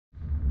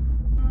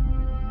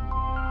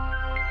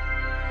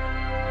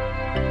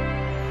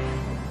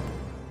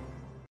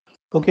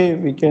Okay,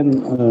 we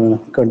can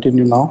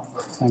continue now.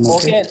 I'm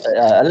okay.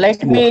 Okay,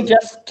 let Yeah. me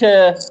just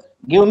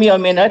give me a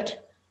minute.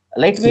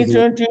 Let me Mhm.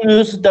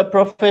 introduce the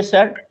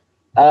professor,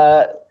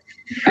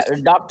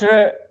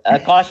 Dr.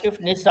 Kashif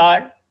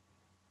Nisar.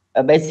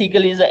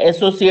 Basically, is an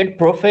associate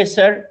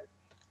professor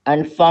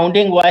and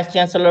founding vice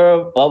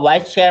chancellor,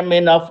 vice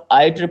chairman of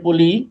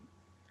IEEE,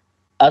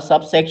 a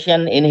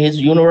subsection in his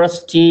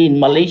university in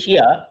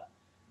Malaysia.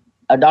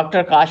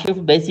 Dr.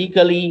 Kashif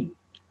basically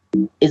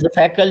is a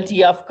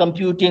faculty of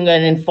computing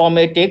and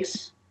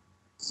informatics.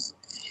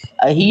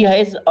 He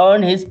has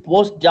earned his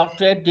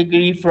postdoctorate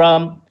degree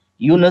from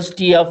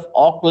University of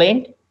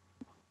Auckland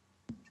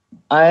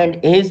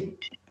and his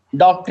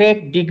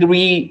doctorate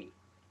degree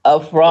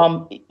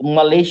from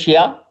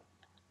Malaysia.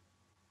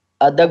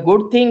 The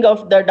good thing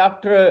of the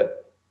Dr.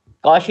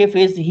 Kashif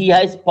is he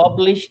has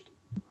published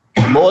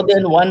more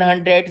than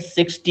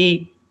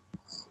 160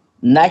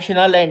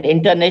 national and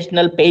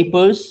international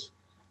papers,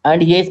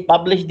 and he has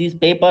published these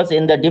papers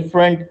in the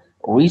different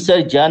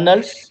research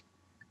journals.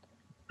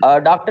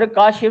 Dr.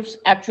 Kashif's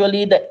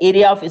actually the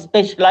area of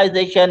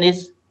specialization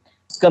is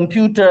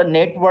computer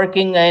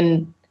networking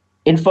and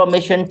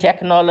information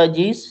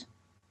technologies.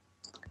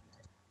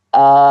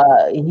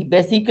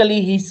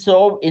 He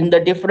served in the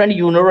different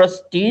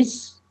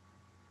universities,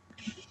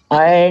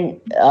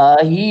 and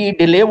he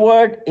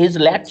delivered his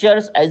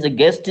lectures as a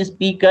guest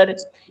speaker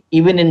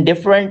even in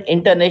different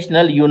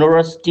international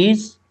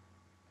universities.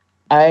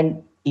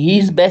 And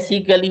he's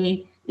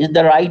basically is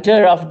the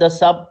writer of the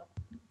sub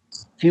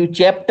few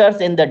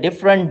chapters in the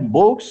different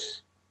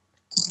books.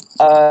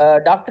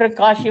 Dr.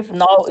 Kashif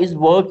now is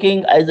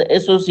working as an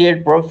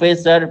associate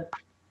professor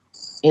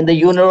in the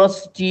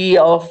University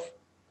of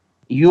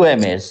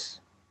UMS.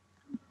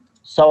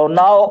 So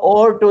now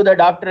over to the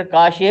Dr.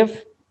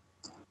 Kashif.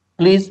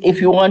 Please,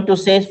 if you want to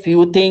say a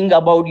few things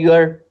about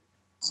your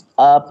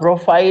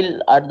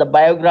profile or the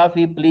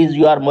biography, please,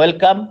 you are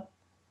welcome.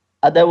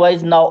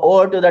 Otherwise, now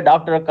over to the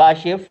Dr.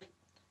 Kashif.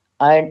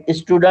 And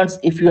students,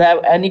 if you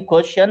have any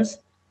questions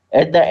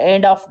at the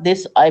end of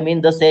this,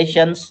 the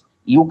sessions,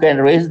 you can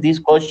raise these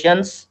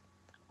questions.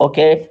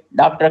 Okay,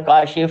 Dr.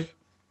 Kashif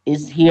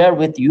is here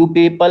with you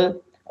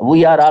people.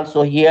 We are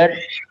also here.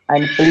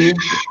 And please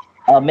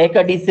make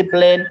a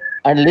discipline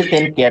and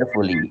listen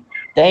carefully.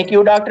 Thank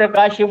you, Dr.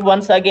 Kashif,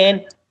 once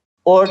again.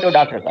 Over to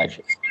Dr.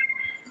 Kashif.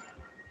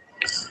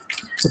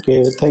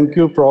 Okay, thank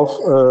you, Prof,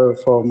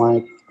 for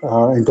my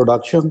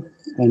introduction,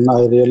 and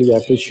I really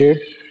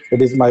appreciate.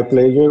 It is my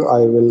pleasure.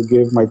 I will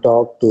give my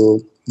talk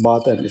to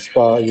Bath and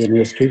Spa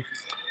University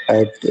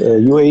at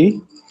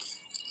UAE,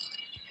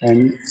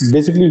 and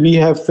basically we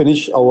have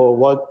finished our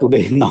work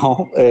today.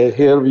 Now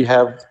here we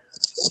have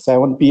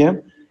 7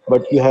 p.m.,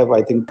 but you have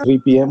I think 3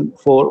 p.m.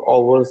 4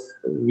 hours.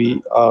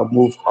 We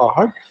move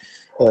ahead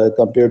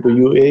compared to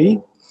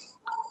UAE.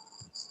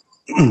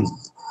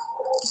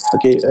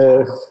 Okay,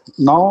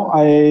 now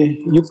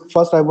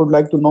first I would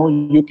like to know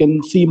you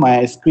can see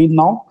my screen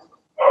now.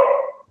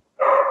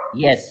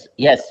 Yes,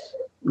 yes.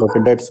 Okay,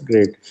 that's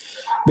great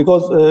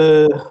because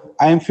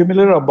I am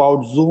familiar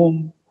about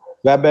Zoom,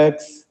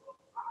 WebEx,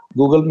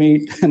 Google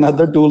Meet, and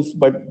other tools,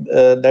 but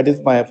that is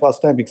my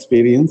first time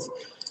experience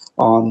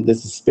on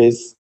this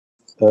space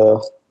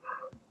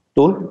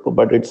tool.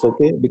 But it's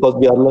okay because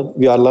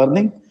we are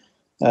learning,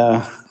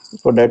 uh,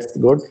 so that's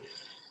good.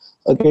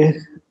 Okay.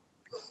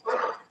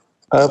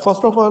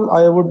 First of all,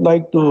 I would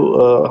like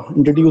to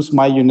introduce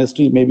my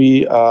university.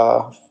 Maybe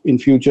in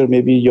future,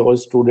 maybe your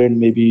student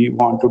maybe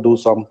want to do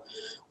some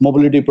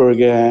mobility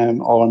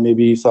program or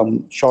maybe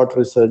some short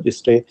research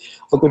stay.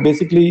 Okay,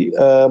 basically,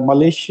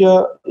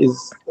 Malaysia is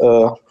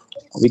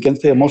we can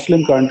say a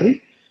Muslim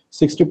country.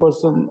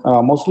 60%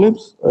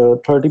 Muslims,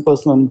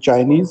 30%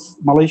 Chinese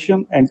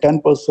Malaysian, and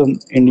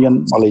 10%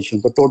 Indian Malaysian.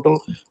 The total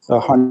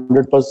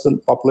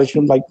 100%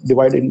 population, like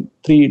divided in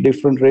three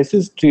different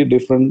races, three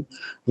different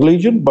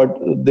religion, but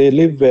they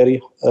live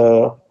very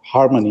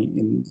harmony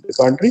in the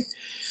country.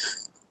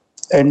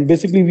 And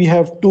basically, we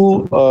have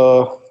two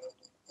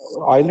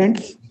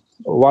islands.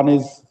 One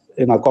is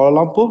in Kuala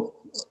Lumpur,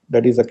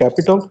 that is the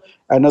capital.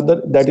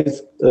 Another that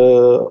is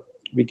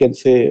we can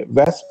say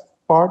west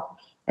part,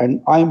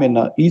 and I'm in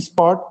the east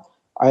part.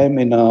 I am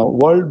in a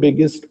world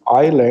biggest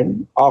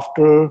island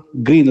after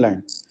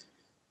Greenland.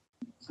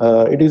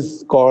 It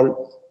is called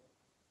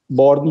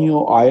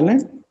Borneo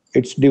Island.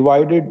 It's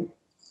divided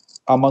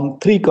among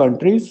three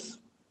countries: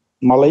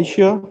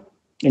 Malaysia,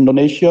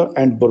 Indonesia,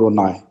 and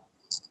Brunei.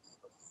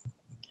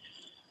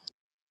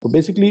 So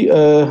basically,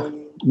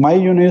 my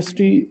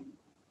university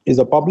is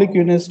a public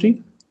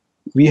university.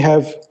 We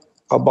have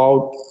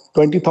about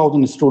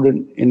 20,000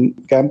 students in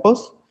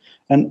campus.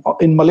 And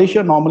in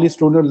Malaysia, normally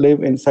students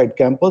live inside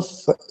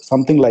campus,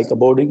 something like a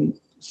boarding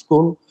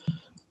school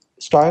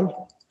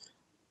style.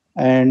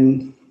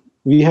 And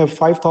we have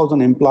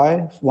 5,000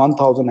 employees,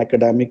 1,000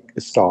 academic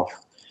staff.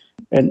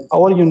 And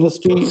our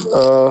university is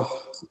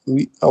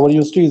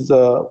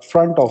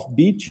front of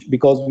beach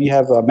because we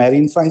have a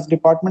marine science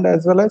department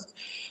as well as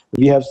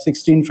we have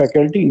 16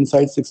 faculty.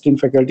 Inside 16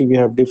 faculty, we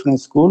have different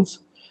schools.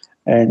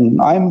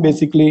 And I'm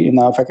basically in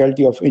a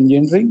faculty of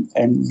engineering,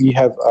 and we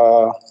have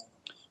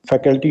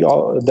faculty.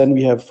 Then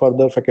we have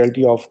further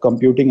faculty of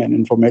computing and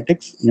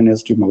informatics,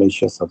 University of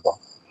Malaysia, Sabah.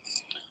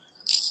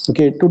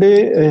 Okay,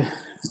 today,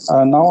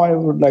 now I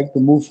would like to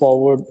move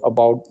forward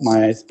about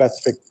my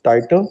specific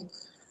title,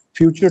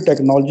 Future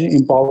Technology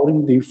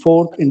Empowering the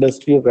Fourth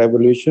Industrial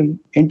Revolution,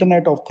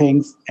 Internet of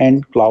Things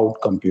and Cloud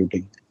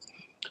Computing.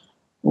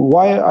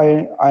 Why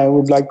I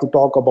would like to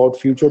talk about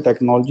future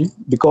technology?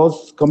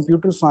 Because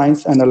computer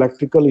science and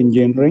electrical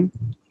engineering,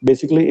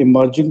 basically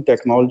emerging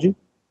technology,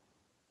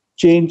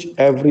 change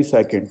every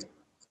second,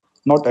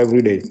 not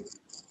every day.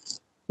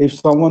 If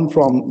someone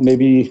from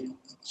maybe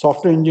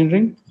software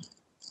engineering,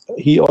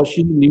 he or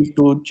she need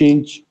to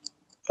change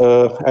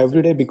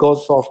every day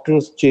because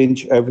softwares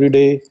change every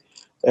day.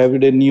 Every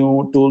day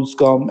new tools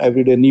come,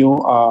 every day new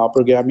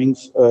programming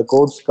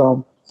codes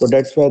come. So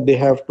that's why they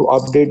have to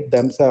update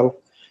themselves.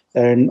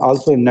 And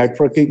also in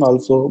networking,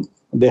 also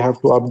they have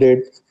to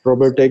update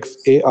robotics,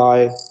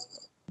 AI,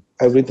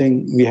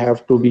 everything we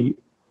have to be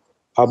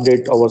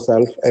update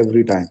ourselves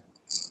every time.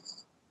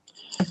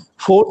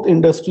 Fourth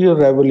industrial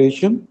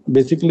revolution,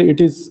 basically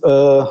it is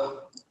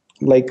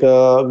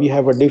we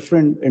have a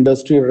different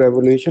industrial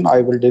revolution I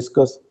will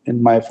discuss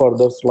in my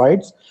further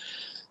slides,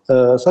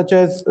 such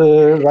as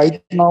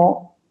right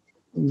now,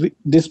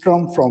 this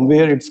term from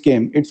where it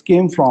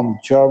came from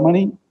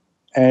Germany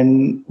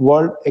and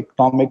World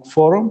Economic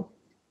Forum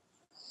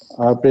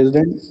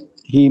president,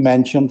 he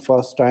mentioned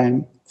first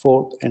time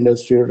fourth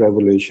industrial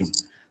revolution.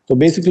 So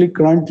basically,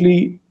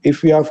 currently,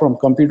 if we are from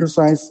computer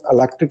science,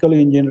 electrical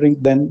engineering,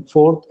 then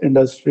fourth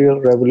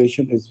industrial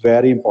revolution is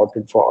very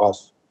important for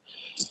us.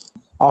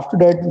 After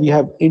that, we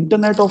have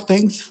Internet of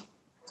Things.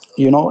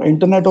 You know,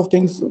 Internet of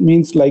Things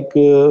means like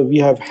we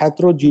have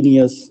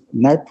heterogeneous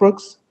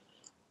networks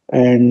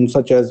and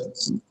such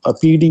as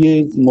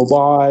PDAs,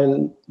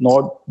 mobile,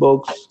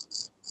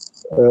 notebooks,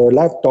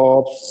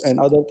 laptops, and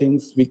other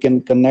things we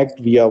can connect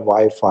via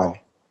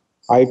Wi-Fi.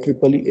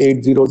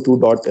 IEEE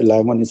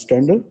 802.11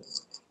 standard.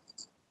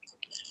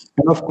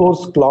 And of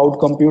course, cloud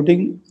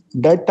computing.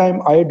 That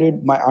time I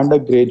did my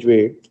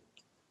undergraduate.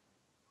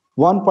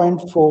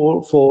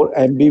 1.44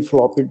 MB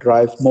floppy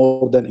drive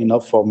more than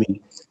enough for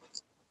me.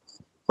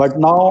 But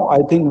now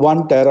I think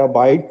 1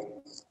 terabyte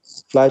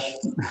flash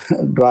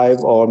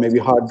drive or maybe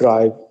hard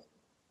drive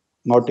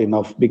not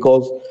enough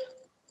because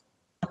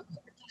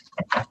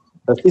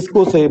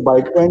Cisco say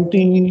by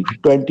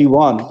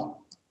 2021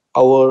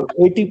 our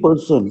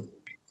 80%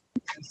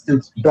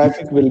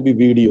 traffic will be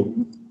video.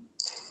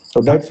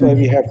 So that's why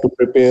we have to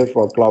prepare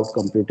for cloud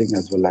computing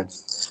as well.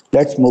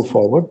 Let's move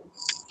forward.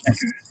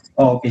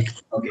 Oh, okay.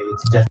 Okay.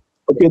 It's just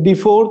Okay, the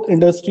fourth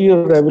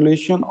industrial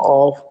revolution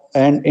of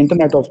and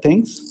Internet of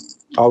Things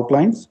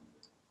outlines.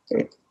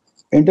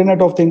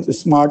 Internet of Things,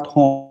 smart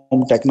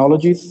home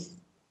technologies,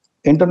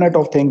 Internet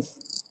of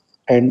Things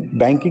and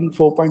banking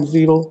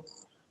 4.0,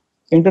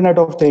 Internet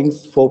of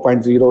Things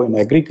 4.0 in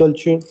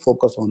agriculture,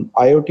 focus on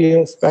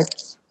IoT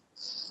aspects,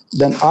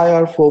 then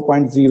IR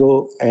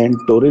 4.0 and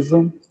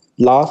tourism.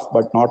 Last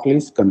but not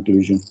least,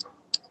 conclusion.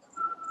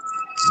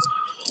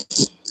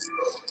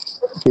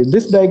 Okay,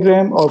 this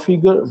diagram or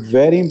figure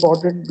very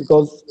important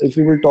because if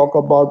we will talk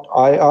about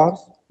IRs,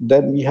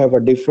 then we have a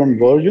different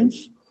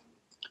versions.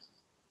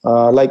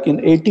 Like in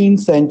 18th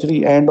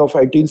century, end of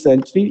 18th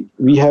century,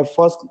 we have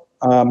first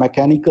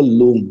mechanical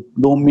loom.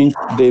 Loom means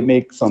they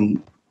make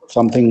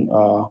something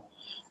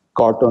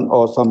cotton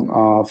or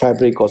some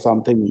fabric or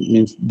something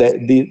means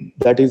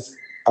that is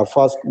a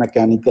first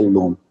mechanical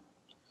loom.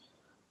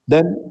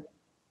 Then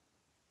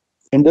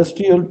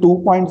industrial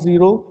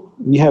 2.0,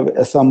 we have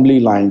assembly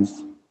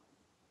lines.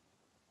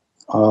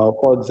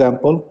 For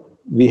example,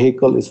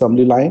 vehicle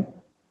assembly line,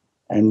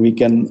 and we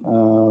can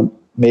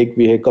make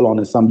vehicle on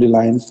assembly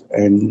lines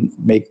and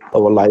make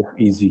our life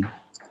easy.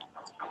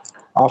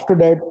 After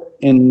that,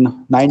 in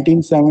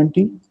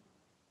 1970,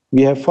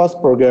 we have first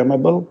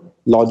programmable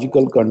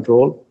logical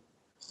control,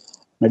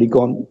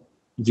 Medicon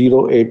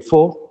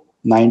 084,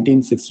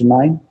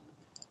 1969.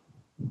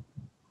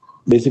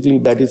 Basically,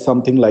 that is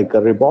something like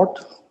a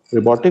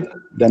robotic.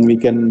 Then we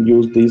can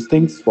use these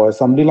things for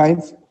assembly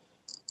lines.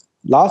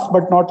 Last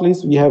but not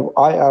least, we have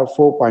IR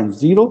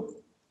 4.0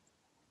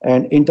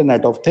 and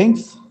Internet of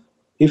Things.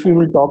 If we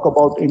will talk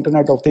about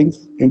Internet of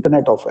Things,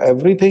 Internet of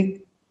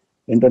Everything,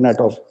 Internet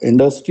of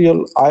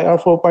Industrial, IR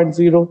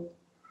 4.0,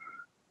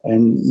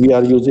 and we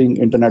are using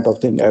Internet of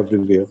Things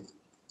everywhere.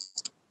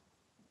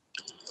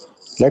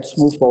 Let's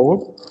move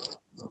forward.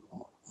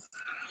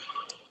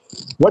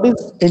 What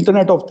is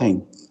Internet of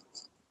Things?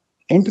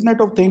 Internet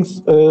of Things,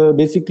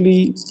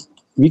 basically,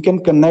 we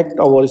can connect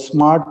our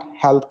smart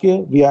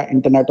healthcare via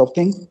Internet of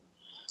Things.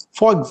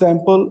 For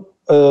example,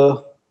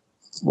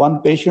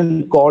 one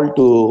patient called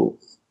to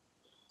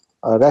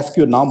a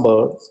rescue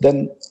number,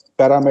 then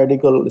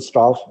paramedical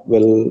staff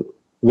will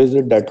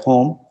visit that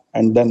home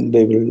and then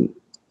they will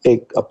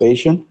take a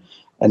patient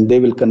and they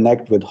will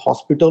connect with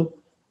hospital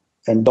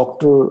and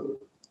doctor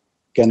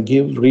can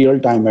give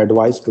real-time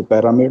advice to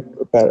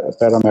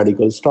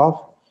paramedical staff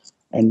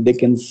and they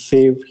can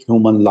save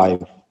human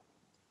life.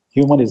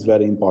 Human is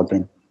very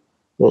important.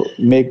 So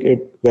make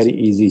it very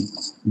easy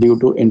due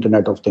to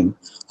Internet of Things.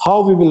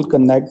 How we will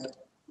connect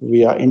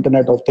via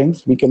Internet of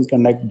Things? We can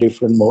connect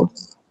different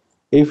modes.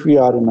 If we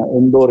are in an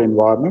indoor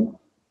environment,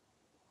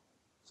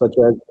 such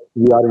as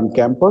we are in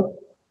campus,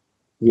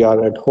 we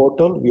are at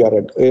hotel, we are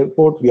at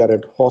airport, we are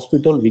at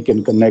hospital, we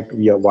can connect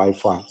via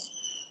Wi-Fi.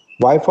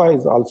 Wi-Fi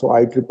is also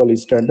IEEE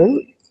standard.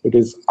 It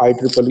is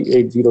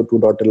IEEE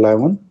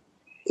 802.11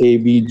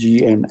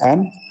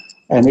 ABGNN,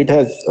 and it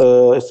has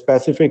a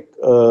specific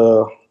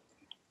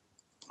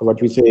what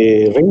we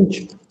say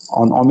range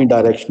on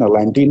omnidirectional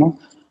antenna.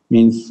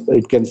 Means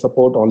it can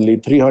support only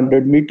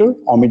 300-meter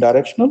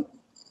omnidirectional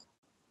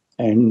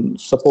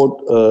and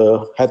support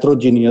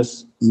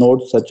heterogeneous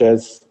nodes such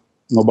as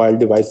mobile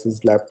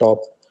devices, laptop,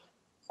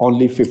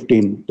 only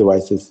 15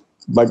 devices.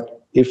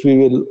 But if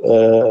we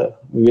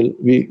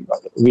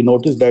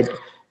notice that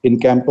in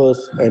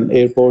campus and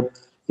airport,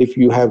 if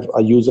you have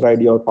a user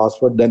ID or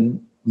password,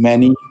 then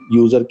many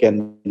user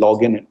can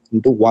log in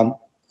into one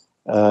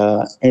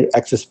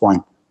access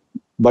point.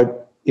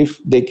 But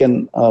if they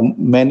can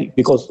many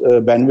because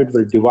bandwidth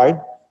will divide,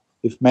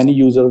 if many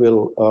user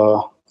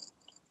will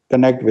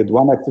connect with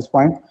one access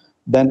point,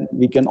 then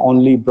we can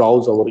only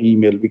browse our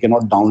email. We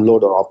cannot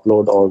download or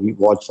upload or we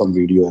watch some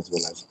video as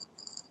well as.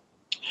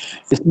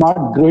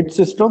 Smart grid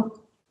system.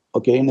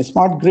 Okay, in a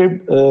smart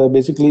grid,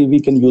 basically we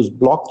can use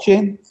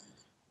blockchain.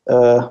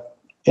 Uh,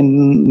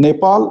 in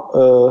Nepal,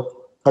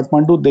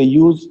 Kathmandu, they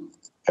use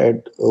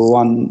at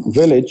one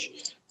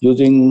village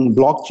using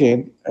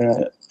blockchain,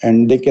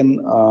 and they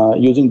can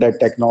using that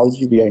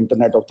technology via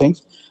Internet of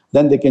Things.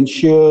 Then they can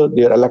share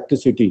their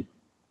electricity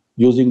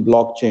using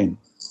blockchain.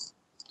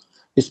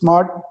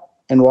 Smart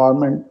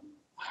environment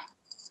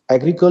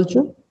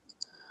agriculture.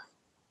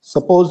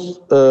 Suppose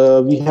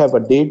we have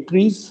a date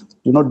trees.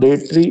 You know,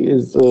 date tree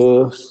is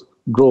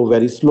grow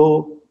very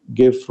slow,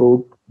 give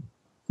fruit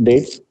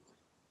dates.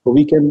 So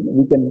we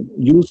can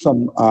use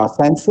some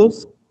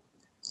sensors,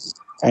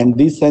 and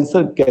these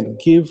sensors can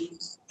give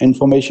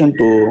information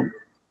to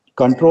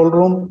control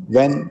room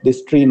when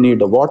this tree need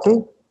the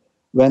water,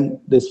 when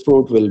this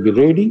fruit will be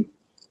ready.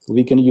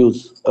 We can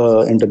use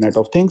Internet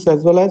of Things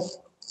as well as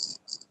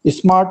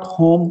smart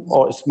home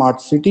or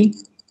smart city.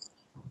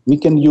 We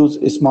can use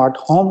a smart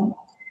home.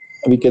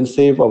 We can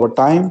save our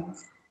time.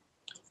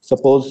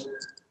 Suppose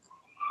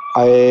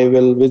I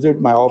will visit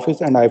my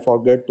office and I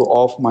forget to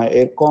off my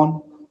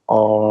aircon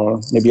or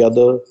maybe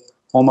other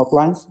home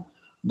appliance,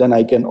 then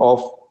I can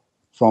off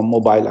from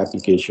mobile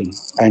application,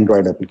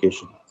 Android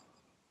application.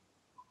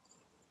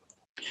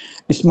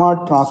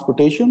 Smart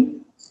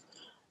transportation.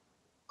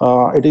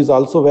 It is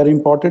also very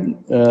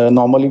important.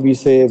 Normally we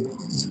say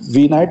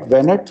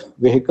VNet,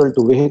 vehicle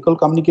to vehicle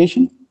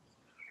communication.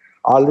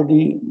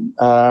 Already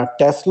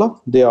Tesla,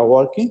 they are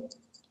working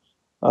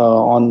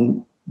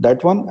on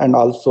that one, and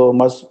also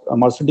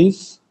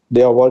Mercedes,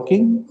 they are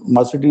working.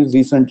 Mercedes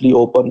recently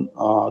opened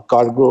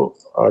cargo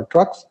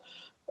trucks.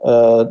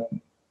 Uh,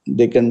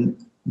 they can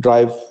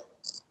drive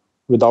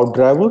without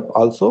driver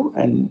also,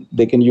 and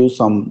they can use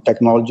some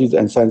technologies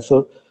and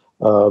sensor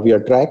via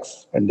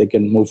tracks, and they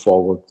can move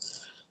forward.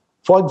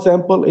 For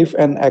example, if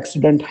an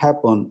accident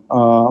happen,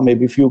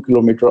 maybe few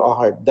kilometer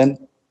ahead, then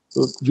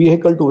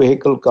vehicle to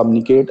vehicle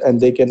communicate and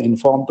they can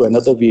inform to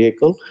another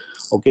vehicle,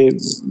 okay,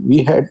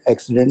 we had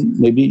accident,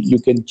 maybe you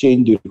can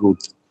change the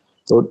route.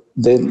 So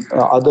then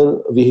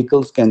other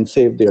vehicles can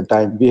save their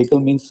time. Vehicle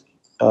means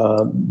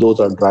those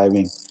are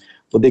driving,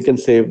 so they can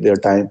save their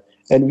time.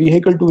 And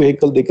vehicle to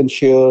vehicle, they can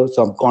share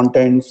some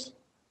contents,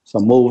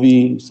 some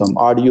movie, some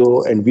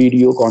audio and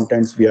video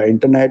contents via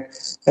internet.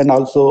 And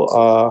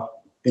also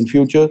in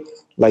future,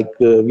 like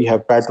we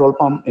have petrol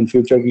pump, in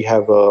future we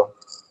have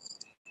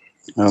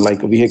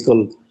like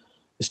vehicle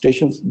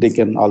stations, they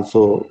can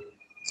also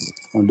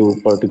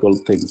do particular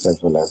things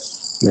as well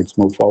as. Let's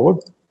move forward.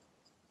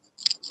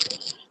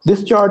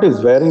 This chart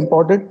is very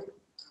important.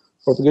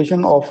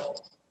 Propagation of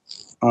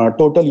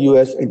total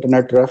US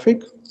internet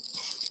traffic.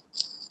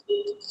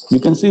 You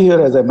can see here,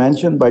 as I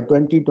mentioned, by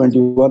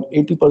 2021,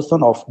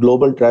 80% of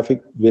global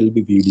traffic will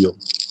be video.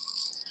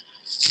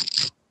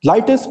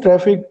 Lightest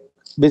traffic,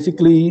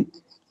 basically,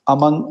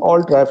 among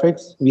all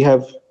traffics, we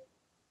have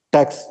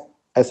text,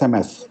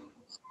 SMS.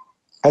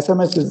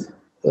 SMS is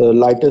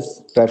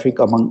lightest traffic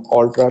among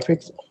all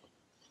traffics.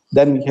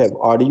 Then we have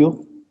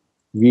audio,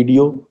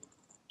 video,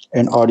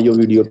 and audio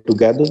video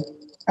together,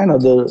 and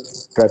other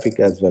traffic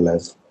as well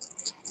as.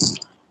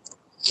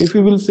 If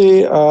we will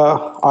say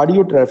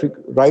audio traffic,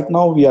 right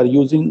now we are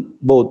using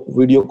both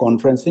video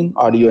conferencing,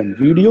 audio and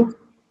video.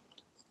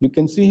 You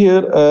can see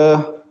here,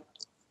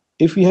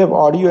 if we have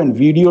audio and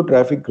video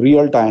traffic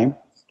real time,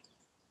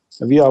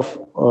 we have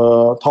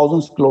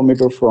thousands of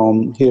kilometers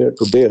from here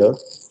to there,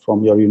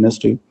 from your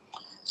university.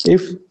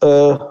 If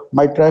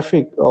my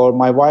traffic or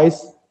my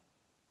voice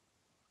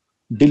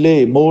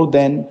delay more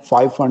than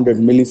 500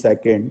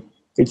 millisecond,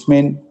 it's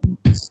mean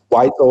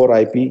voice over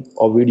IP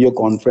or video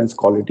conference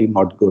quality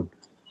not good.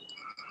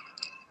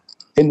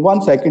 In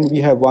 1 second, we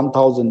have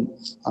 1000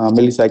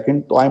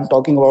 millisecond. So I'm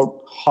talking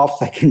about half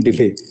second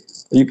delay.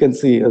 You can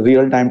see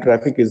real-time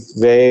traffic is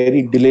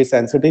very delay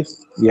sensitive.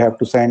 We have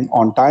to send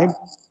on time.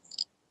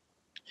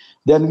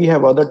 Then we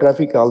have other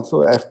traffic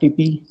also,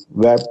 FTP,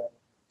 web,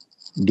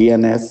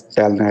 DNS,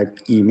 telnet,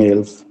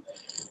 emails,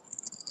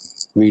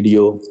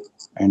 video,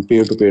 and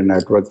peer-to-peer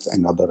networks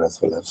and other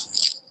as well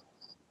as.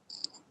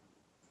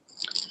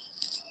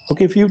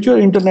 Okay, future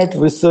internet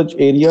research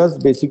areas.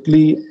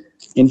 Basically,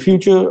 in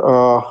future,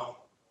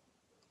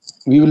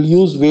 we will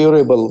use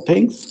wearable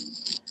things.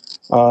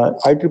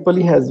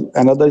 IEEE has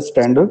another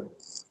standard.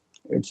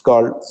 It's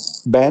called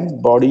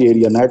BAN, Body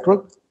Area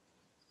Network.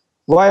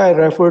 Why I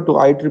refer to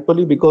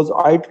IEEE? Because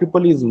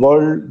IEEE is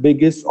world's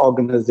biggest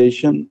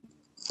organization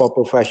for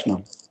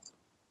professionals.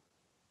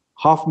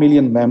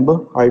 500,000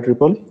 member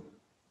IEEE,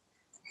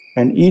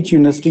 and each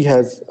university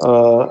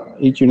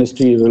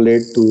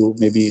relate to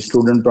maybe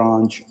student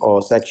branch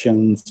or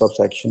sections,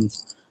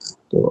 subsections.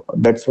 So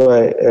that's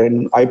why,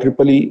 and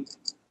IEEE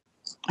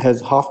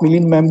has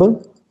 500,000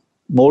 member,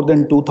 more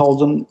than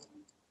 2,000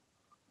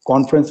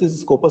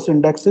 conferences, Scopus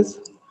indexes,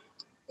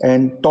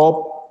 and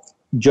top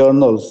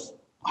journals,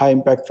 high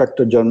impact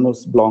factor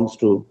journals belongs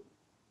to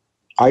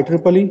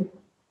IEEE,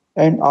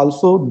 and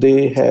also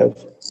they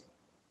have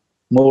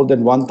more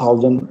than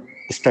 1,000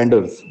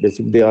 standards.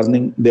 Basically,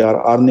 they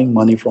are earning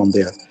money from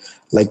there,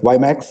 like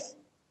WiMAX,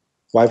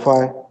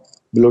 Wi-Fi,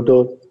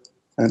 Bluetooth,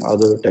 and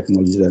other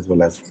technologies as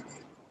well as.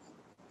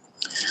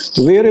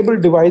 Wearable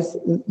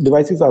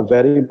devices are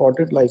very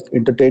important, like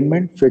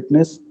entertainment,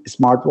 fitness,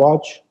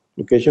 smartwatch,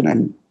 location,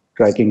 and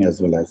tracking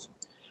as well as.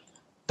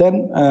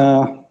 Then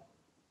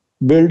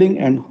building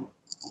and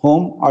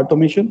home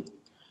automation.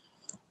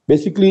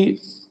 Basically,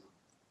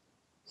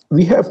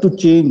 we have to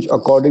change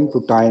according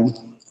to time.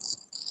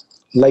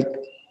 Like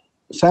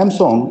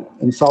Samsung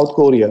in South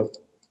Korea,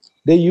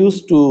 they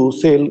used to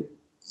sell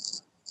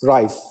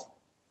rice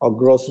or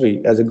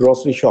grocery as a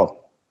grocery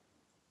shop,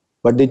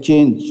 but they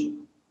change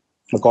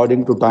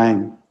according to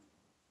time.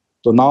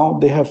 So now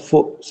they have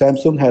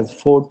Samsung has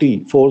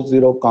 40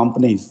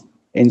 companies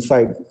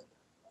inside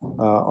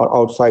or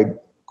outside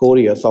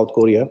Korea, South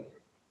Korea,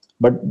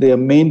 but their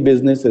main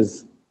business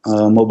is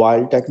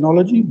mobile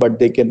technology, but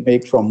they can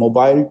make from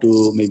mobile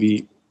to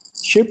maybe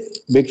ship,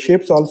 big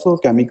ships also,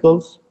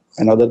 chemicals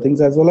and other things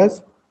as well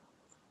as.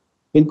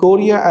 In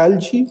Korea,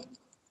 LG,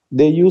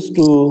 they used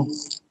to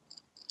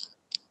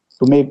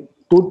make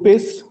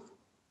toothpaste.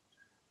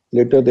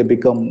 Later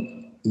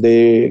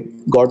they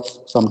got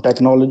some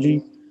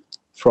technology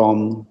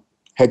from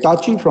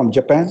Hitachi from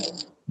Japan.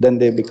 Then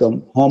they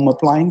become home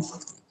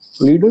appliance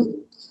leader.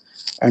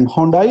 And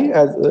Hyundai,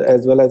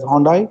 as well as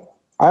Hyundai,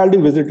 I already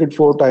visited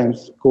 4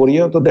 times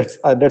Korea, so that's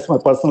my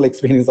personal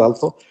experience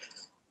also.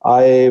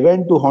 I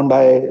went to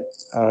Hyundai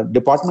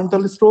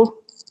departmental store,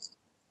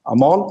 a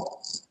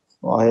mall.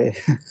 I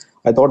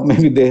I thought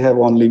maybe they have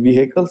only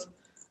vehicles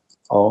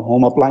or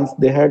home appliance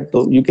they had.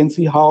 So you can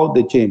see how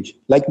they change.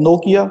 Like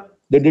Nokia,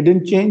 they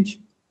didn't change.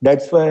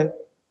 That's why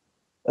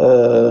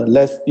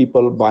less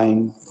people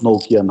buying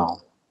Nokia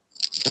now.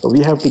 So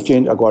we have to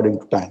change according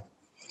to time.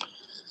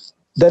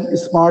 Then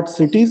smart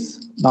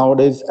cities.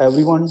 Nowadays,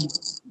 everyone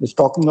is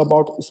talking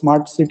about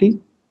smart city.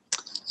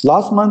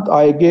 Last month,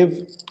 I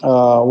gave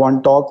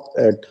one talk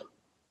at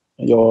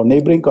your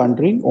neighboring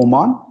country,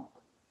 Oman,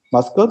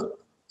 Muscat,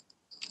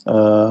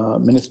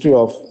 Ministry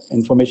of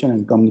Information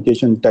and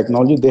Communication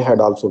Technology. They had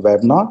also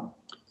webinar,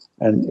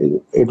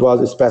 and it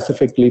was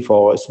specifically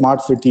for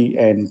smart city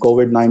and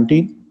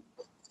COVID-19.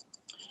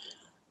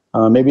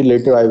 Maybe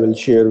later I will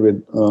share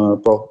with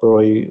Prof.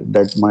 Roy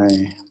that my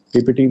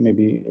PPT,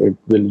 maybe it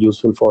will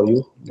useful for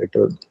you.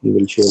 Later he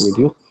will share with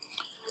you.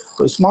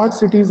 So smart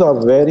cities are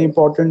very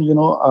important.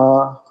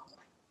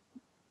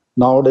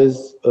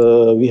 Nowadays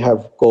we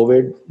have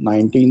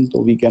COVID-19, so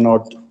we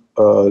cannot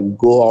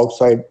go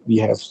outside. We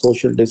have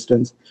social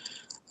distance.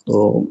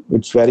 So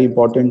it's very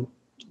important.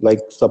 Like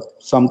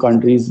some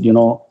countries,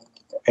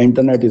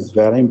 internet is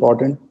very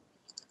important.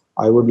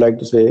 I would like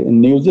to say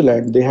in New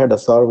Zealand, they had a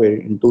survey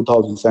in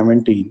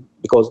 2017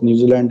 because New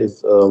Zealand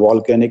is a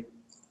volcanic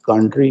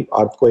country,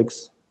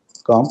 earthquakes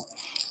come.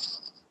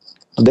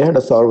 They had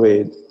a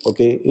survey,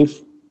 okay,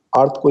 if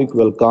earthquake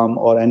will come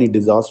or any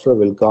disaster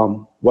will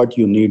come, what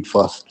you need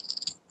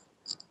first?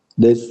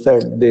 They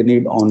said they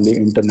need only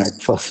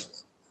internet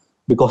first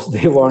because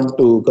they want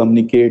to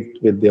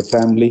communicate with their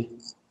family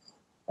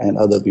and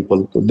other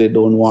people. So they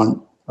don't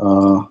want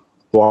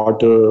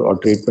water or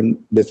treatment.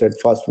 They said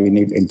first we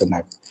need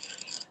internet.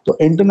 So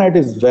internet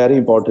is very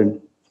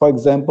important. For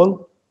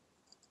example,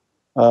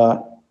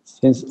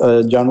 since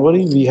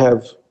January, we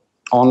have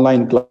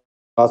online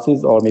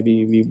classes, or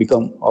maybe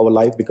our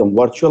life become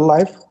virtual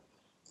life.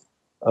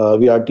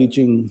 We are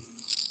teaching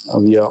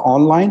via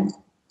online.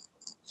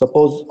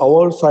 Suppose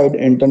our side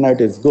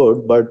internet is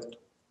good, but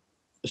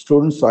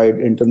student side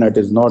internet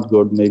is not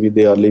good. Maybe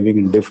they are living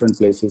in different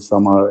places.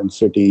 Some are in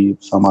city,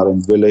 some are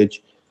in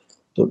village.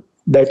 So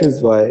that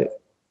is why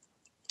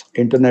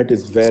internet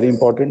is very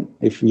important.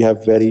 If we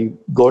have very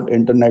good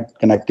internet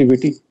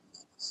connectivity,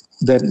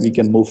 then we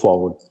can move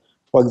forward.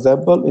 For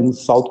example, in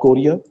South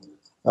Korea,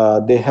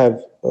 they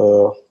have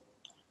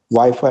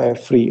Wi-Fi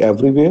free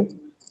everywhere.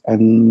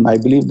 And I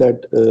believe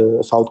that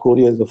South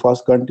Korea is the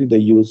first country they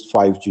use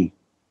 5G,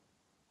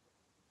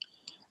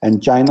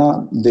 and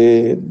China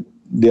they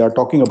are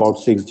talking about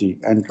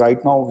 6G, and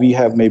right now we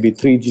have maybe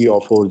 3G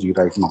or 4G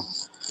right now.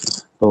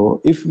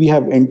 So if we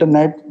have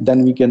internet,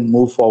 then we can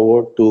move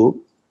forward to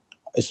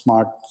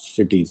smart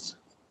cities.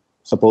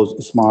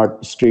 Suppose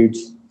smart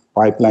streets,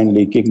 pipeline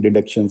leaking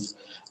detections.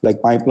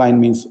 Like pipeline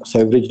means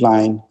sewerage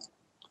line,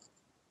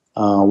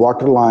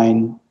 water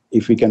line.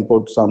 If we can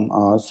put some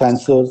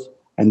sensors,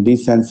 and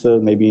these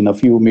sensors maybe in a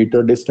few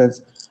meter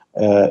distance,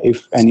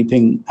 if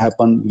anything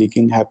happen,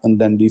 leaking happen,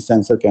 then these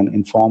sensor can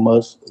inform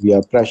us. We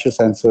have pressure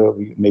sensor,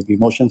 maybe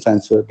motion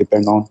sensor,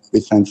 depend on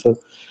which sensor.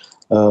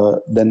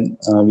 Then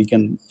we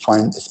can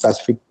find a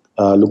specific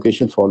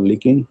location for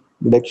leaking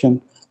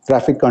detection,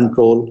 traffic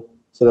control,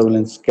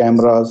 surveillance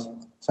cameras,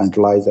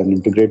 centralized and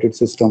integrated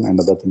system, and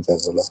other things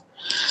as well.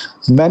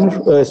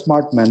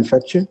 Smart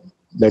manufacturing,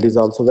 that is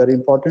also very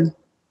important.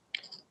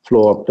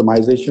 Flow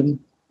optimization,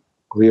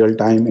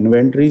 real-time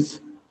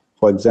inventories.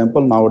 For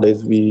example,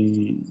 nowadays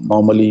we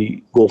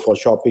normally go for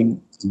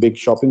shopping, big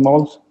shopping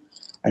malls,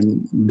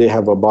 and they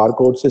have a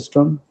barcode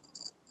system,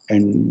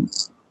 and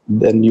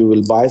then you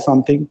will buy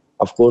something.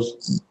 Of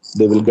course,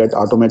 they will get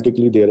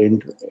automatically their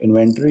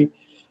inventory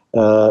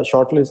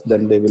shortlist.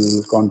 Then they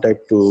will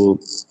contact to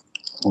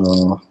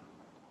uh,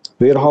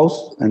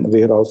 warehouse, and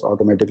warehouse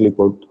automatically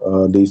put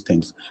these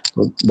things.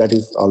 So that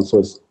is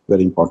also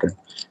very important.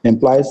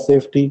 Employee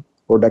safety,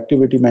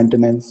 productivity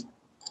maintenance,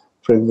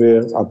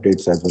 firmware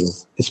updates as well.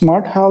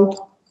 Smart health,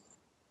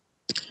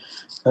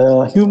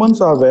 humans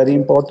are very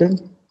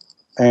important,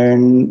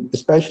 and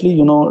especially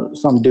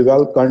some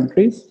developed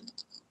countries,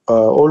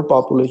 old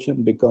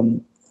population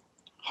become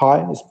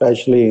high,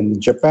 especially in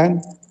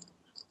Japan,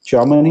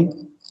 Germany.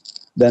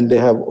 Then they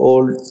have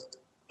old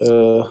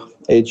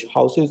age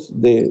houses.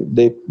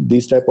 They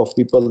these type of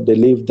people they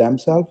live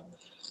themselves,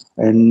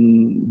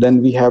 and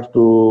then we have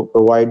to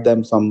provide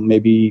them some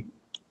maybe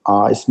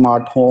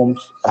smart homes,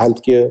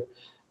 healthcare.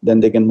 Then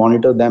they can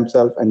monitor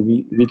themselves, and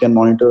we can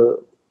monitor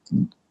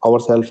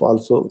ourselves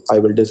also. I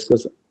will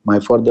discuss my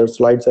further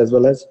slides as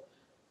well as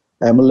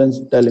ambulance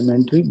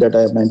telemetry that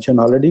I mentioned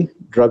already,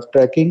 drug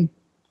tracking,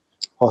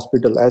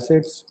 hospital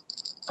assets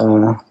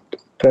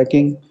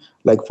tracking.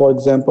 Like for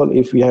example,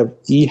 if we have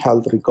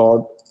e-health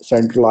record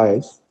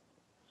centralized,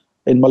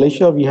 in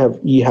Malaysia we have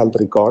e-health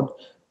record.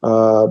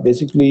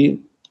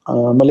 Basically,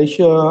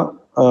 Malaysia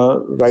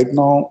right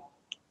now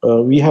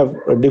we have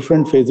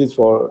different phases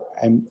for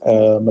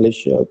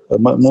Malaysia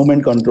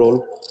movement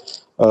control.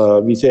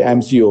 We say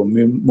MCO,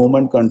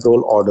 movement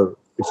control order.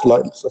 It's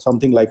like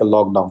something like a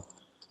lockdown.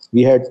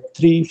 We had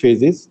 3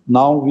 phases.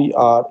 Now we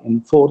are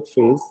in 4th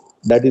phase,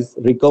 that is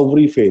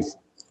recovery phase.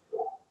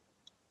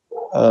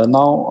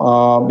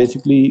 Now,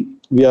 basically,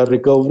 we are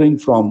recovering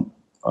from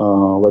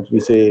what we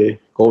say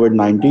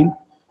COVID-19.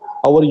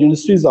 Our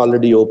university is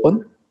already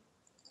open.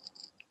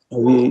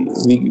 We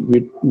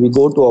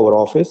go to our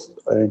office,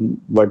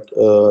 and but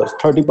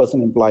 30%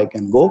 employee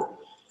can go,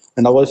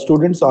 and our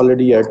students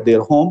already at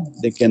their home.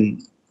 They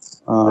can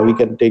we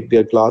can take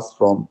their class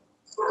from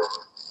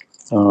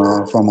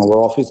our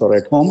office or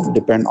at home,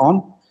 depend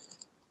on.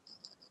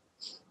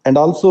 And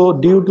also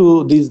due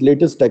to these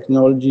latest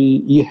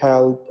technology,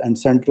 e-health and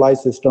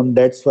centralized system,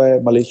 that's why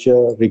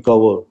Malaysia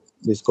recover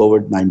this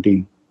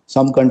COVID-19.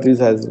 Some countries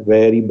has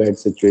very bad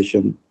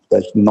situation,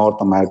 especially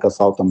North America,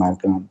 South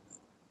America, and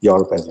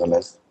Europe as well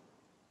as.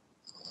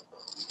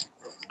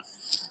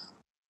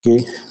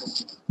 Okay.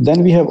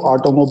 Then we have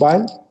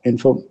automobile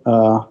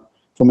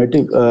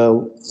informative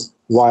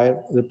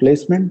wire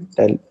replacement,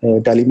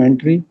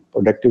 telemetry,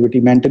 productivity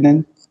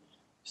maintenance,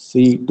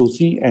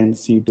 C2C and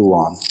C2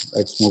 on.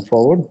 Let's move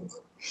forward.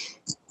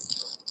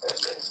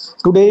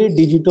 Today,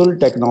 digital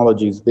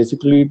technologies.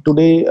 Basically,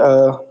 today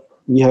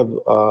we have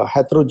a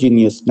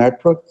heterogeneous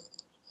network.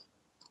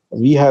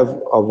 We have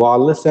a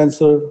wireless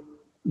sensor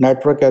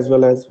network as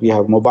well as we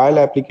have mobile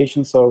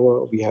application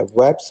server, we have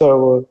web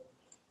server,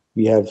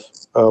 we have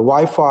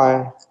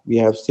Wi-Fi, we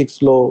have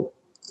 6 low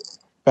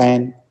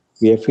PAN,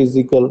 we have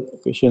physical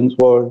applications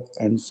world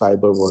and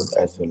cyber world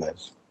as well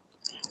as,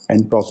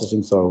 and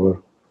processing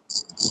server.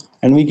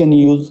 And we can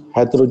use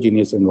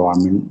heterogeneous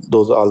environment.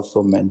 Those are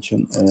also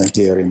mentioned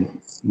here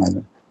in my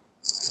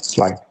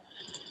slide.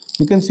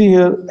 You can see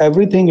here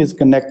everything is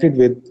connected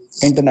with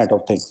Internet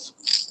of Things.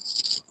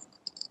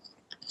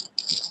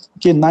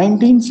 Okay,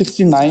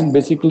 1969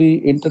 basically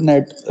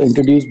Internet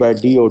introduced by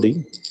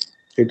DoD.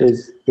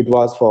 It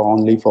was for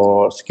only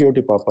for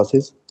security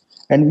purposes,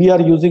 and we are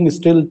using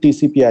still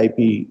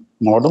TCP/IP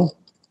model,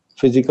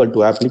 physical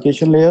to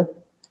application layer.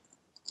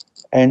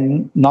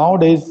 And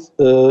nowadays,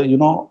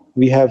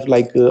 we have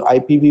like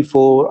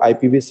IPv4,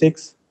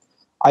 IPv6,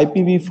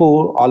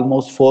 IPv4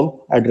 almost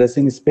full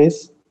addressing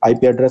space,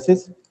 IP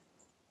addresses.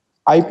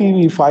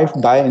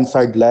 IPv5 die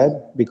inside lab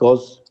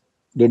because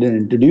they didn't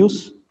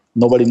introduce.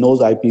 Nobody knows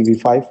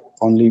IPv5.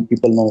 Only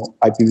people know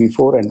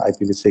IPv4 and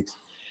IPv6.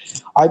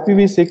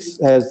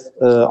 IPv6 has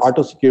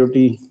auto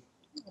security,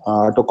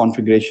 auto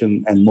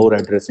configuration, and more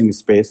addressing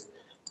space.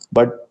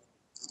 But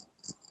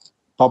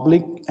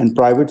Public and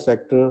private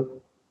sector,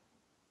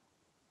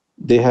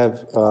 they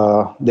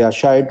are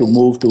shy to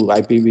move to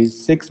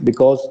IPv6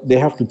 because they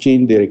have to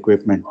change their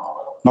equipment,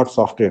 not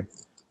software.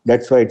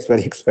 That's why it's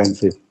very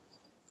expensive.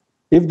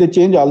 If they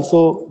change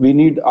also, we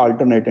need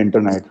alternate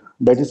internet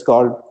that is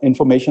called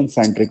information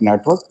centric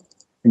network,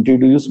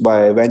 introduced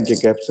by Van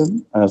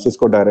Jacobson,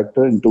 Cisco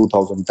director in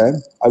 2010.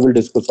 I will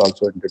discuss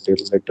also in detail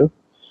later.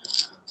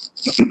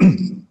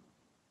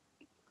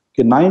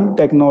 Okay, 9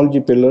 technology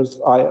pillars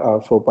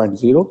IR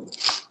 4.0.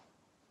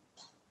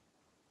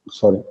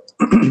 Sorry.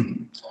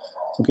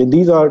 Okay,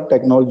 these are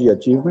technology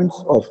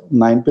achievements of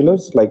 9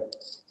 pillars like,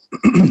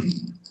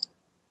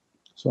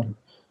 sorry,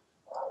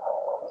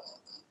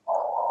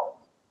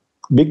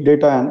 big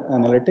data and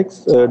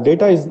analytics.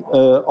 Data is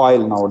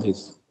oil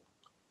nowadays.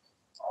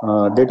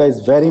 Data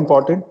is very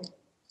important.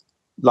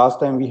 Last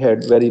time we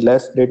had very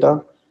less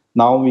data.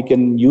 Now we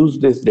can use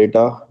this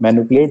data,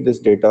 manipulate this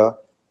data.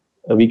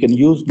 We can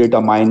use data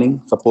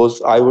mining.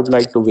 Suppose I would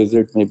like to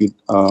visit maybe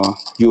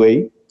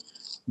UAE,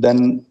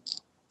 then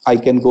I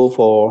can go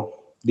for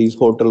these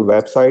hotel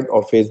website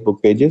or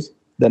Facebook pages.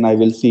 Then I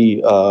will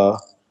see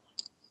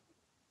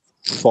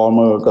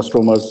former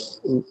customers'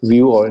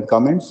 view or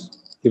comments.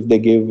 If they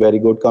give very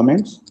good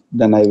comments,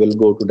 then I will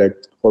go to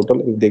that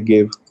hotel. If they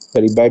give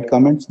very bad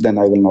comments, then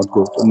I will not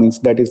go. So means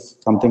that is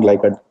something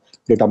like a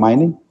data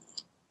mining.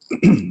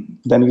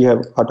 Then we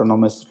have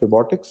autonomous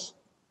robotics.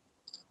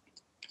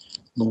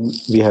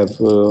 We have,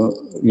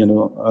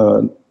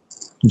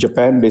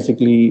 Japan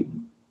basically,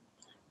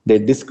 they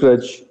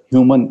discourage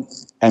human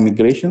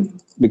emigration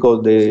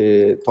because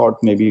they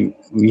thought maybe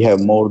we have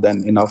more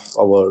than enough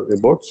our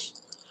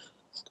robots.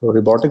 So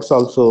robotics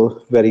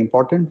also very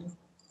important.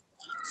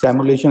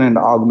 Simulation and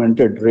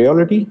augmented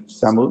reality.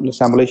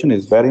 Simulation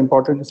is very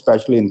important,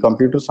 especially in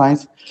computer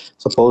science.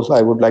 Suppose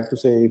I would like to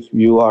say if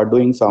you are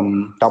doing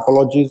some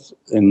topologies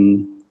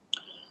in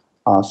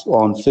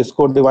on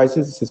Cisco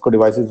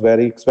devices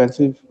very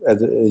expensive.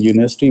 As a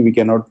university, we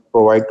cannot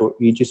provide to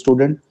each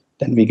student.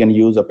 Then we can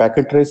use a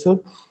packet tracer.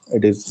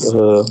 It is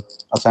a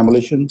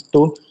simulation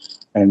tool,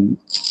 and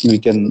we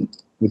can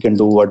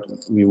do what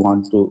we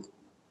want to,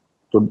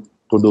 to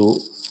do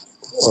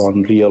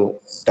on real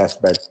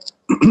test bed.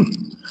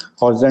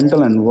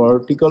 Horizontal and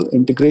vertical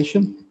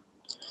integration,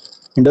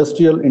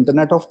 industrial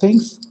Internet of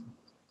Things.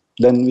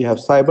 Then we have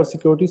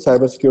cybersecurity.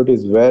 Cybersecurity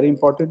is very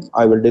important.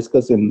 I will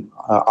discuss in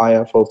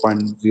IR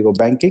 4.0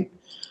 banking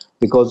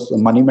because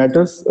money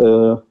matters.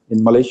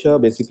 In Malaysia,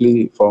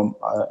 basically from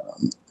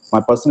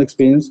my personal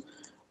experience,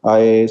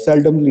 I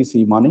seldomly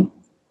see money.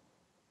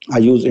 I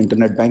use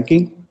internet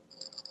banking.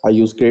 I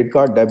use credit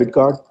card, debit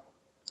card.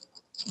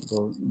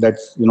 So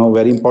that's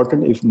very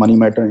important if money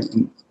matter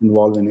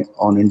involved in it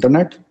on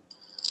internet.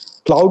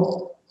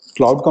 Cloud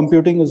cloud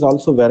computing is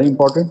also very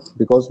important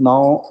because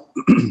now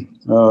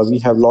we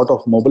have a lot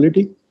of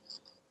mobility.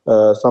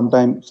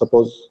 Sometimes,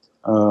 suppose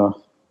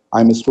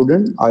I'm a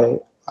student,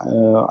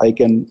 I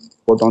can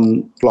put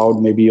on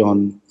cloud maybe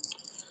on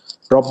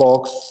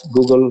Dropbox,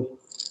 Google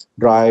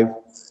Drive,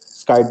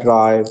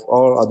 SkyDrive,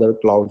 or other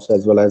clouds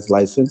as well as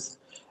license.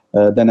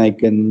 Then I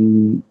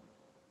can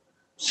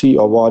see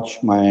or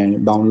watch my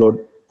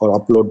download or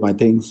upload my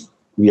things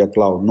via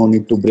cloud. No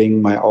need to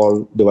bring my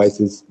all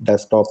devices,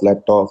 desktop,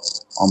 laptop,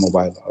 or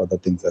mobile, or other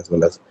things as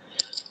well as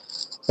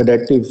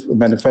adaptive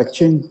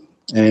manufacturing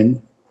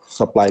and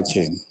supply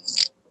chain.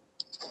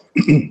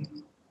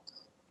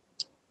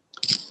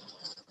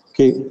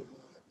 Okay,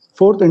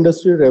 fourth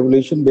industrial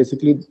revolution.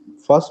 Basically,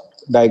 first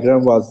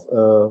diagram was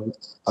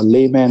a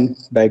layman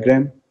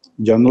diagram,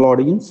 general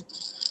audience.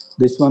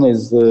 This one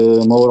is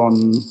more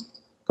on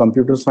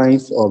computer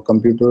science or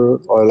computer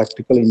or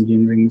electrical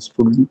engineering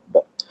student.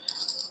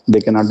 They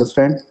can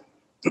understand.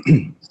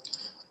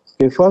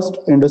 Okay, first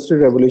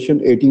industrial revolution,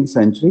 18th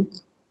century.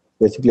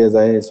 Basically, as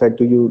I said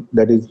to you,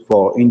 that is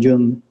for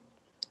engine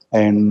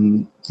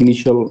and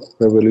initial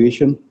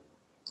revolution.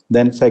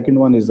 Then second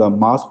one is a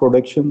mass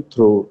production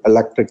through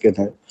electric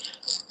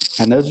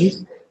energy.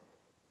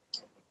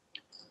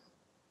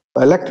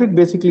 Electric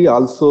basically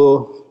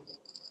also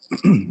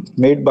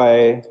made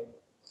by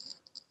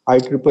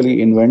IEEE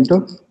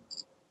inventor.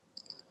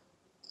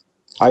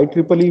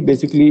 IEEE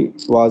basically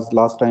was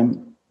last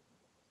time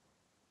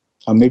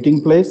a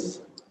meeting place.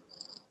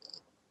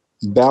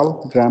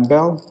 Bell, Graham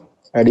Bell,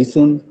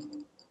 Edison,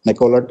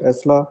 Nikola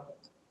Tesla,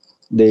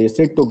 they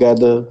sit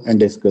together and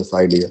discuss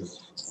ideas.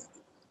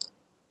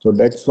 So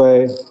that's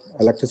why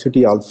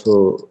electricity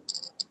also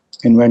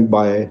invented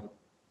by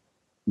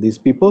these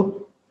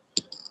people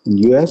in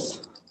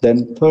US.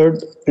 Then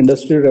third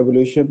industrial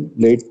revolution,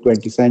 late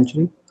 20th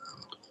century.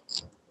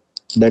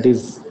 That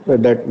is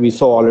that we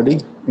saw already,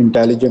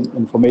 intelligent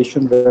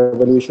information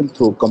revolution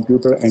through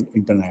computer and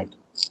internet.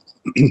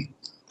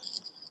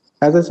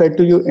 As I said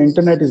to you,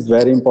 internet is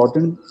very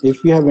important.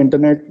 If we have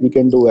internet, we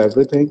can do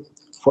everything.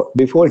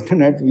 Before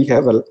internet,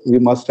 we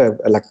must have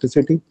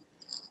electricity.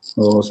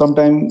 So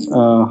sometimes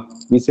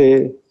we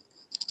say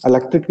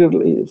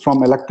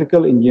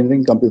electrical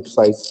engineering, computer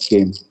science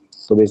came.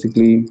 So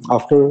basically,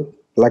 after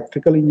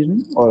electrical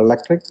engineering or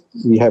electric,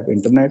 we have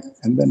internet,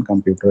 and then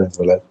computer as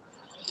well as.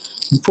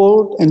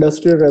 Fourth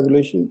industrial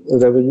revolution,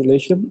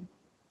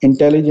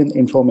 intelligent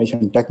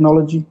information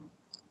technology,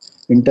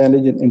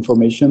 intelligent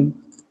information,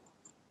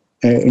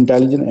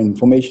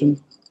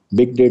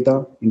 big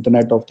data,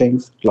 Internet of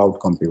Things, cloud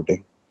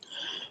computing.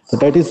 So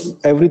that is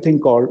everything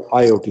called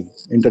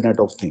IoT, Internet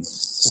of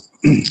Things.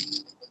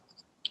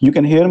 You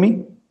can hear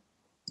me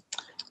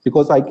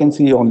because I can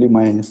see only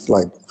my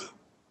slide.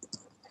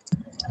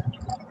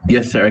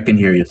 Yes, sir. I can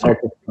hear you, sir.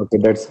 Okay, okay,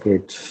 that's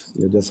great.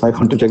 Yeah, just I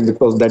want to check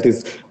because that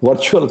is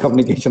virtual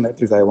communication. At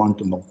least I want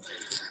to know.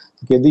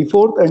 Okay, the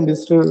fourth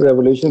industrial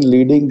revolution,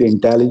 leading the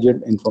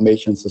intelligent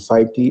information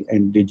society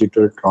and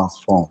digital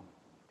transform.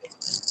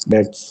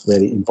 That's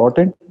very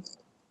important.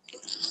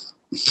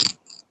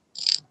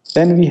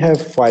 Then we have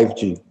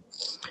 5G.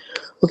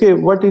 Okay,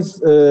 what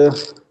is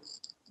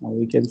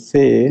we can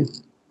say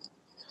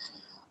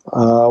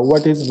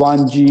what is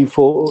 1G,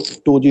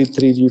 2G,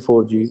 3G,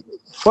 4G?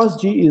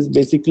 First G is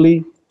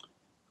basically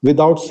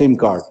without SIM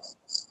card.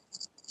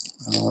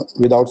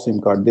 Without SIM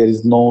card, there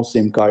is no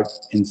SIM card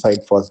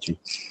inside first G.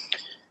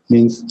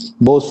 Means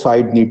both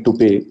sides need to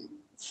pay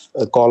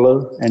a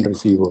caller and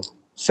receiver.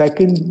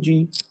 Second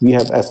G, we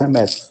have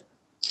SMS.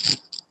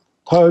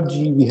 Third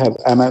G, we have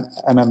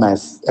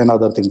MMS and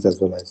other things as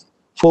well as.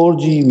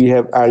 4G, we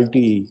have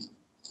LTE,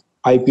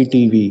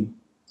 IPTV,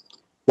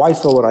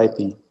 voice over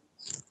IP.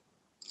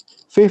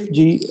 Fifth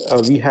G,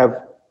 we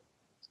have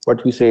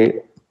what we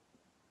say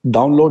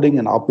downloading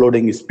and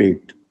uploading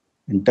speed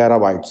in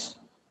terabytes.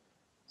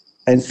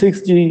 And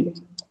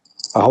 6G,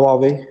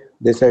 Huawei,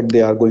 they said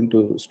they are going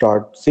to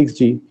start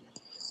 6G.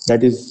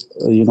 That is,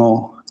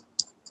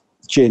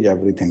 change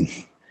everything.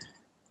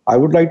 I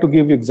would like to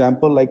give you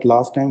example like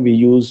last time we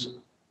use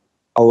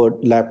our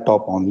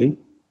laptop only.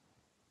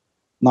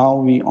 Now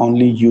we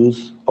only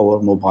use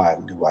our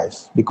mobile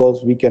device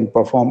because we can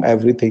perform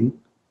everything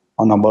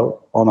on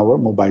our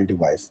mobile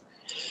device.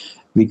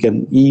 We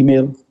can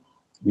email,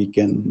 we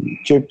can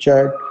chit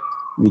chat,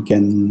 we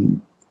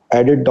can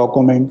edit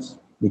documents,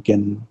 we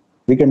can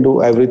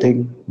do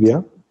everything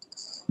via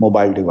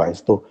mobile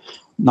device. So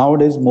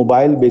nowadays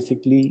mobile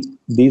basically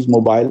these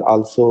mobile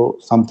also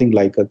something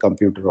like a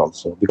computer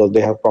also because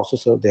they have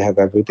processor, they have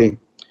everything,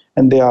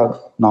 and they are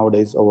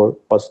nowadays our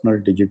personal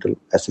digital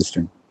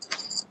assistant.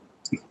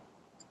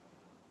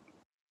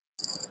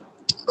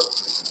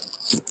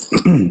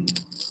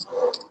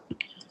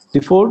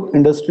 The fourth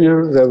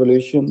industrial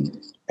revolution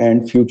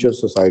and future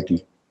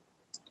society.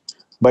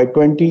 By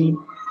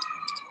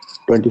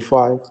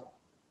 2025,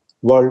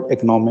 World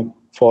Economic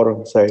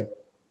Forum said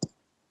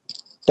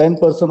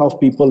 10% of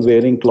people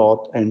wearing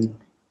cloth and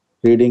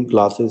reading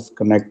glasses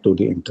connect to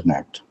the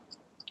internet,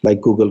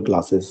 like Google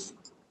Glasses.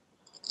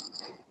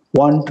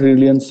 1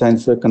 trillion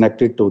sensor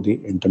connected to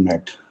the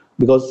internet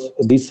because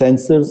these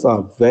sensors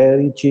are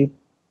very cheap,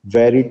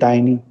 very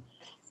tiny,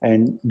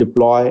 and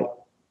deploy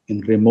in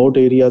remote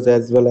areas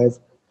as well as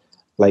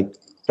like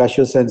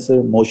pressure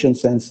sensor, motion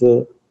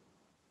sensor,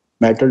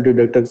 metal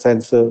detector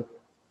sensor,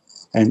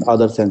 and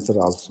other sensor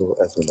also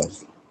as well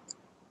as.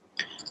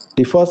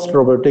 The first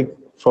robotic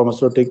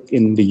pharmaceutic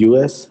in the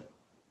US,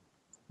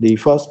 the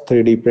first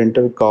 3D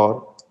printer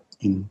car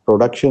in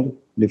production,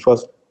 the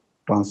first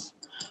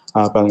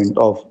transparent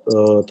of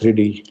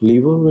 3D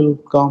lever will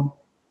come,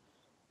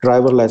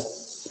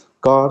 driverless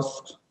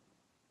cars,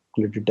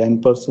 completely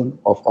 10%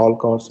 of all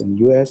cars in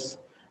US,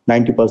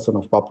 90%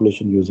 of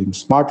population using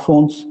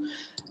smartphones.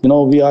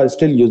 We are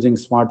still using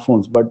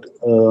smartphones, but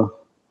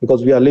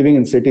because we are living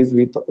in cities,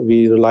 we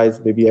realize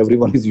maybe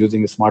everyone is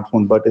using a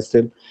smartphone, but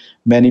still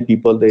many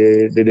people,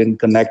 they didn't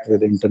connect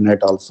with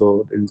internet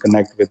also, didn't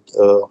connect with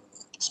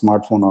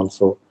smartphone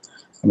also,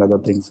 and other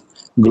things.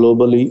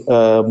 Globally,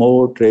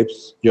 more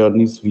trips,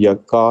 journeys via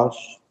cars,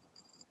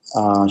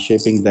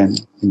 shaping them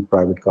in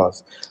private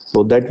cars.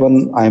 So that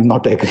one I am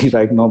not agree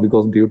right now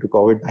because due to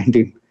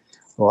COVID-19.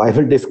 So I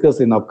will discuss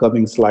in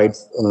upcoming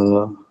slides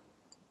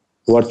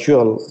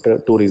virtual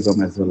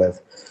tourism as well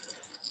as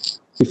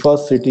the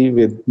first city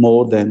with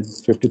more than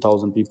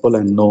 50,000 people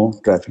and no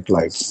traffic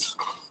lights.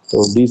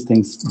 So these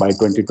things by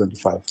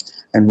 2025.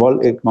 And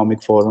World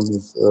Economic Forum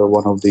is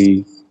one of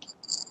the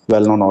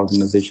well-known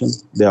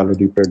organizations. They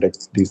already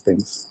predict these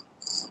things.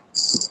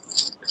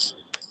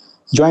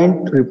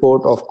 Joint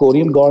report of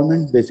Korean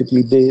government,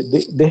 basically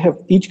they have,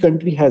 each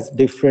country has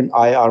different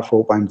IR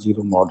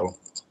 4.0 model.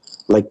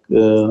 Like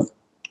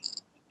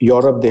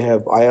Europe, they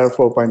have IR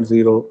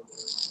 4.0.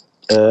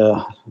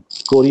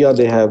 Korea,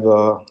 they have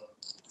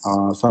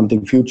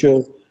something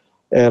future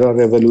era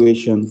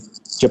evaluation.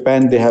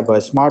 Japan, they have a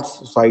smart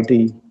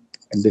society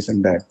and this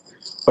and that.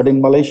 But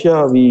in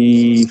Malaysia,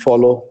 we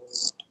follow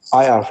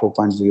IR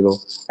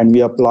 4.0 and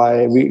we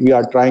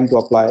are trying to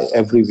apply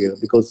everywhere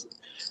because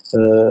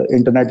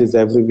internet is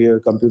everywhere,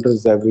 computer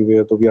is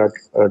everywhere, so we are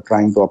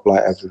trying to apply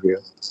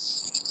everywhere.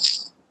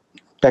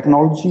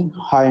 Technology,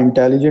 high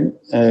intelligent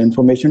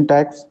information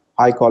tax,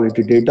 high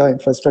quality data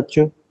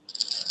infrastructure.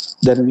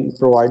 Then we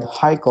provide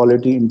high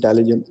quality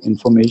intelligent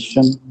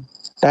information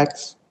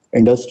tax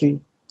industry,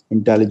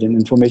 intelligent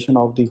information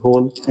of the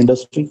whole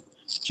industry,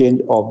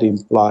 change of the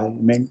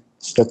employment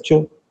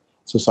structure,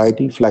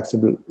 society,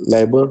 flexible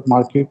labor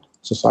market,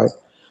 society,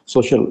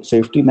 social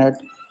safety net,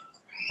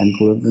 and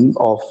provision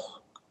of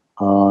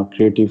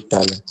creative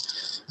talent.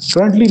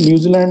 Currently, New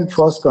Zealand,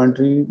 first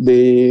country,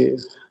 they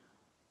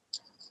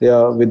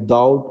are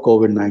without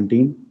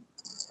COVID-19,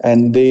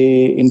 and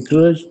they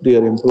encourage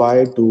their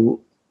employee to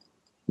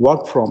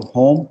work from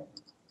home,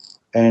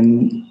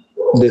 and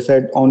they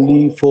said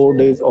only 4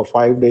 days or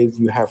 5 days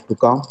you have to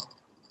come.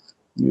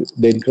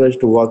 They encourage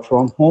to work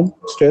from home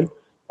still,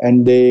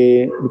 and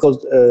they,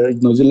 because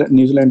New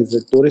Zealand is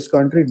a tourist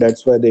country,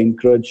 that's why they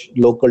encourage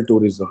local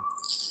tourism.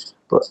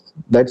 But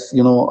that's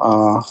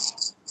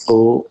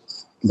to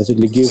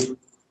basically give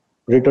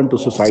return to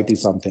society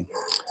something.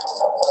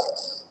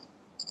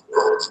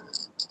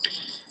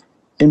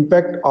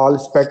 Impact all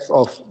aspects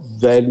of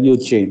value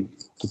chain.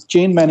 The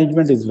chain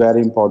management is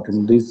very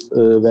important. These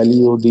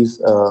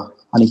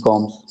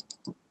honeycombs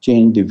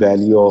change the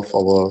value of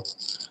our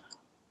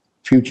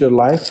future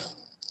life.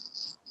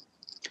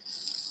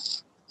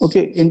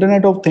 Okay,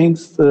 Internet of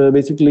Things,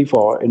 basically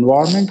for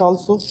environment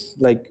also,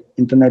 like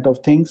Internet of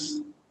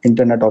Things,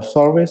 Internet of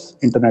Service,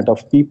 Internet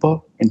of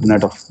People,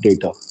 Internet of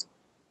Data.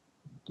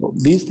 So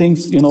these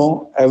things,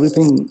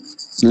 everything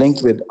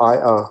linked with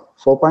IR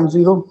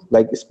 4.0,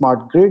 like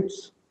smart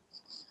grids,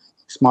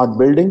 smart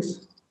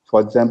buildings.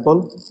 For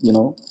example,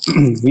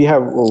 we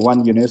have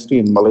one university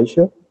in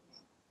Malaysia.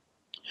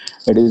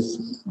 It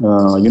is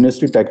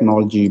University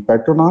Technology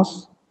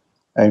Petronas,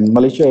 and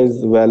Malaysia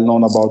is well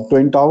known about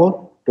Twin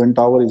Tower. Twin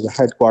Tower is the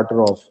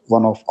headquarter of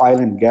one of oil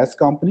and gas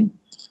company,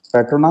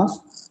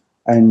 Petronas,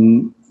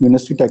 and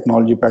University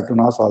Technology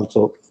Petronas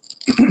also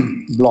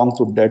belongs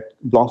to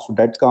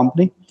that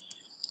company,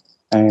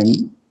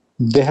 and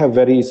they have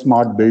very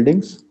smart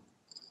buildings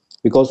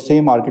because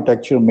same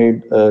architecture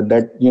made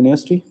that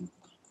university.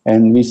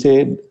 And we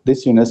say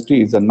this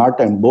university is a nut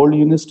and bolt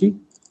university.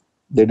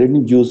 They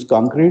didn't use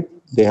concrete.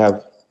 They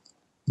have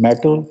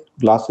metal,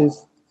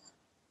 glasses,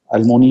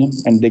 aluminum,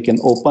 and they can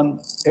open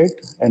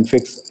it and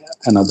fix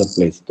another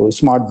place. So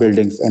smart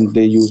buildings, and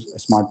they use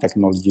smart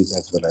technologies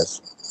as well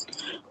as.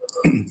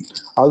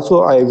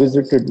 Also, I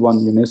visited one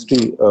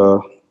university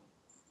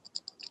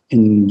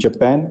in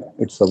Japan.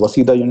 It's a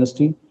Waseda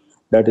University.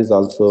 That is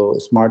also a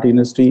smart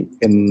university.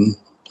 In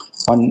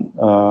one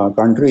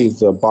country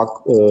is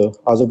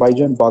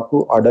Azerbaijan,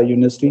 Baku Ada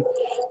University.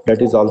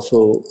 That is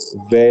also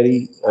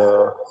very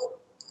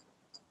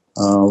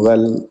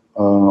well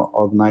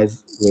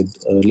organized with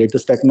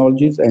latest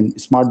technologies and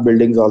smart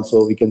buildings.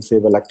 Also, we can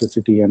save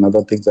electricity and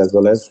other things as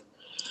well as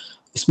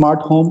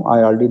smart home.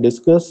 I already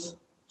discussed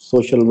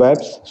social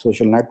webs,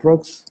 social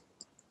networks,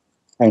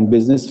 and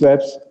business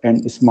webs,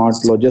 and smart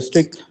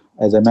logistic.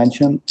 As I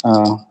mentioned,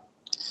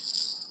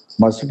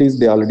 Mercedes,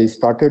 they already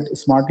started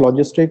smart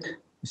logistic,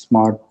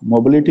 smart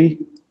mobility,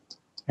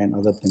 and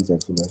other things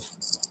as well as.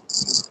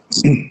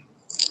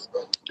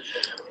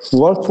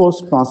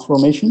 Workforce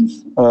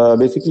transformations,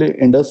 basically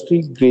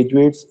industry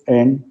graduates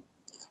and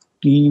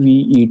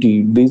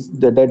TVET.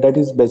 That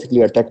is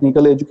basically a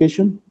technical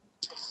education.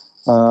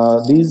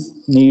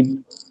 These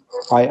need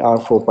IR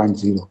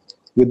 4.0.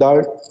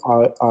 Without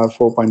IR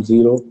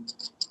 4.0,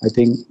 I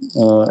think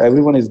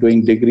everyone is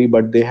doing degree,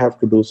 but they have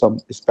to do some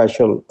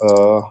special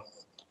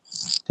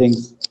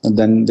things, and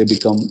then they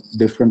become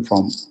different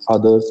from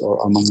others or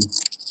among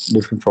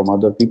different from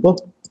other people.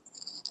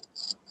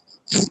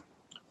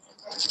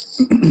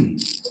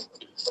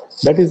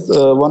 That is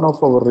one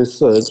of our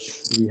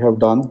research we have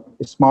done.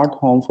 A smart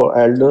home for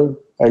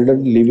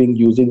elderly living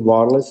using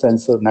wireless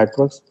sensor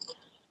networks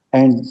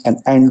and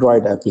an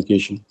Android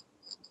application.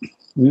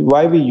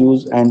 Why we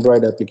use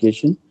Android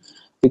application?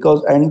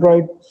 Because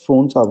Android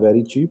phones are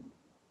very cheap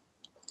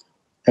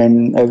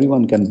and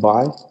everyone can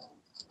buy.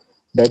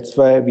 That's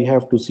why we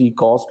have to see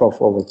cost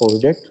of our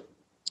project,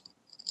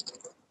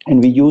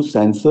 and we use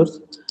sensors.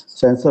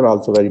 Sensor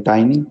also very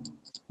tiny,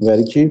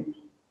 very cheap.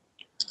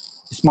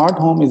 Smart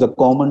home is a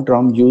common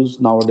term used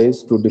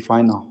nowadays to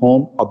define a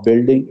home, a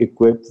building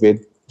equipped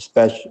with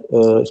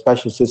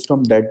special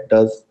system that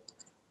does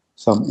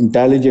some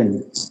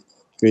intelligent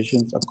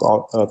situations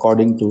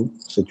according to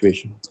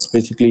situation.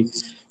 Basically,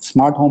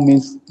 smart home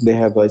means they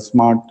have a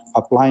smart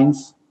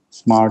appliance,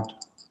 smart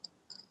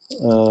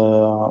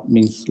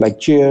means like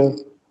chair,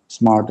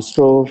 smart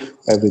stove,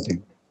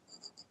 everything.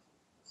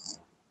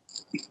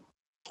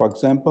 For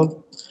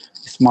example,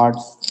 smart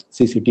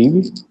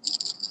CCTV,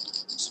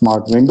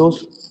 smart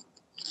windows.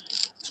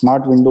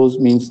 Smart windows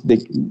means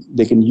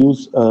they can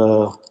use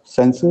a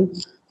sensor,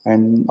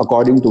 and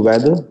according to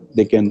weather,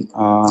 they can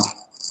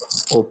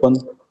open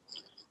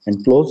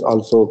and close.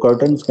 Also,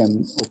 curtains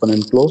can open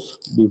and close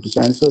due to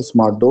sensors.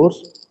 Smart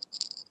doors,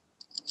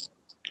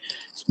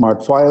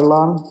 smart fire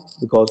alarm,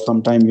 because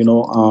sometimes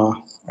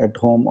at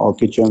home or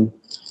kitchen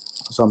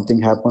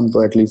something happened,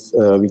 but at least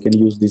we can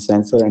use the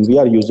sensor, and we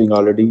are using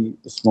already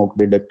smoke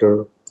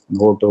detector in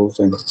hotels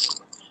and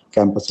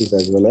campuses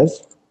as well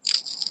as.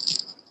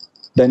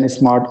 Then a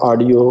smart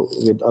audio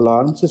with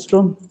alarm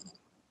system,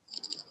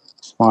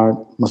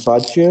 smart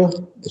massage chair,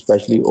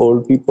 especially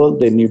old people,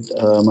 they need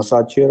a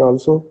massage chair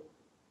also.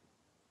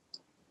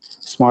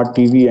 Smart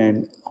TV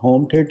and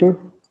home theater.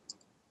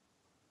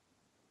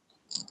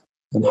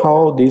 And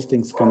how these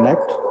things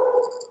connect.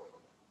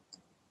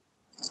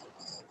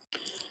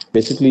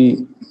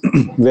 Basically,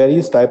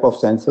 various type of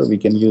sensor. We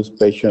can use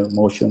pressure,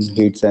 motion,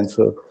 heat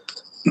sensor.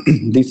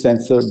 This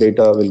sensor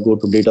data will go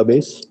to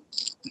database.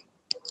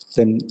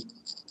 Then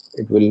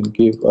it will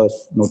give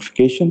us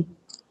notification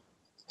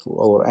to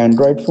our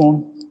Android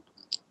phone.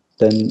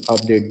 Then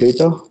update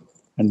data.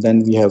 And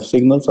then we have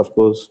signals, of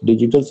course,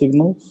 digital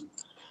signals.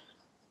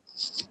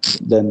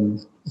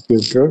 Then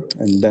filter,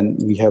 and then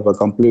we have a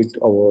complete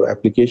our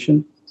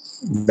application.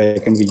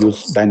 Backend we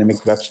use dynamic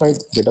website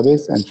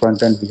database, and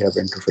front end we have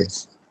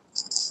interface.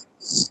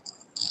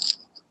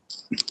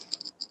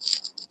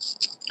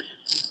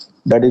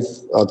 That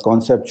is a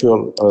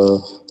conceptual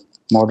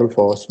model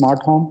for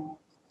smart home.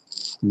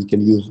 We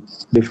can use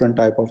different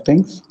type of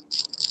things,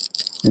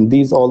 and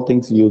these all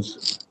things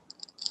use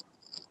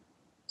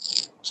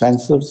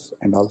sensors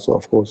and also,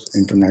 of course,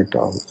 internet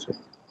also,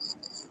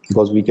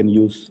 because we can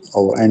use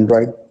our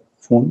Android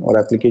phone or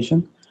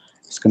application.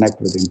 It's connect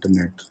with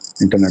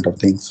Internet of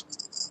Things.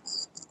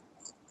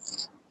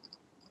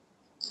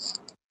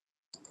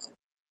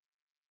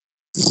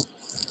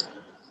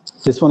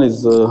 This one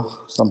is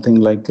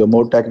something like a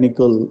more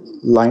technical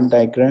line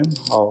diagram,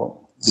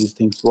 how these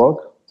things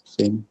work.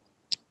 Same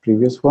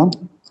previous one.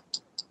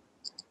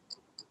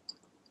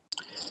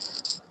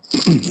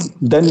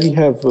 Then we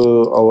have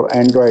our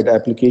Android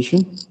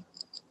application.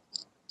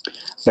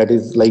 That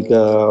is like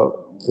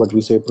what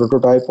we say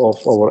prototype of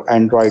our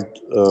Android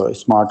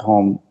smart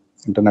home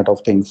Internet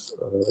of Things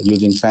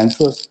using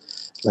sensors.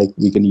 Like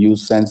we can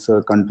use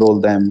sensor,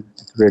 control them,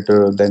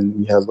 actuator. Then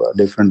we have a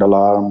different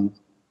alarm,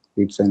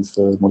 heat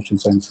sensor, motion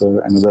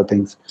sensor, and other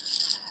things.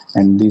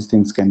 And these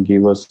things can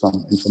give us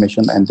some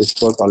information. And this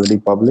work already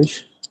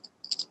published.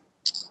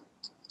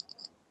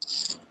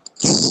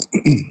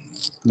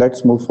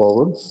 Let's move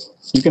forward.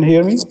 You can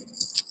hear me?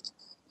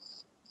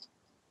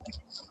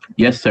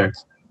 Yes, sir.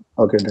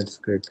 Okay, that's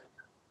great.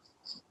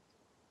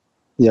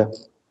 Yeah.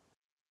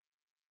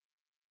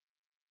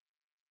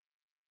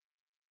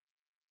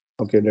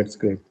 Okay, that's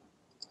great.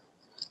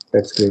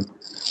 That's great.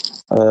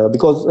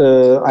 Because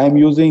I am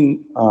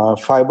using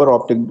fiber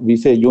optic, we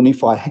say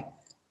unify.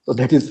 So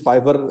that is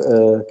fiber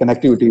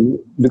connectivity.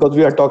 Because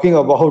we are talking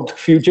about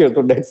future,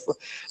 so that's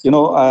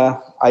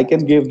I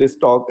can give this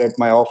talk at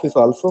my office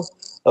also.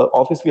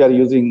 Office we are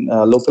using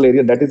local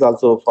area, that is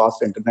also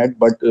fast internet.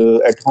 But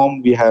at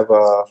home we have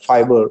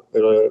fiber.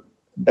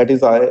 That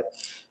is I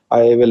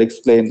will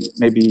explain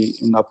maybe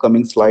in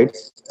upcoming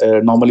slides.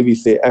 Normally we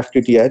say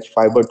FTTH,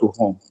 fiber to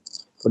home.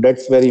 So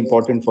that's very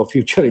important for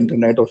future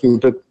internet or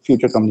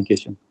future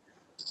communication.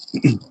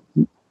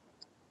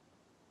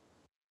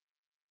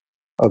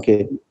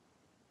 Okay,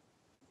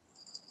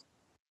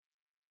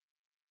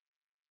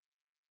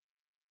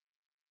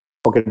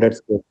 okay, that's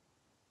good.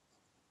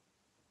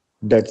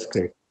 That's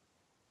great.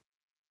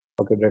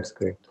 Okay, that's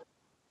great.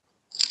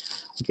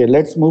 Okay,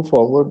 let's move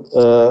forward.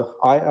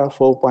 IR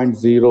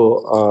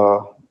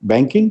 4.0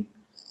 banking.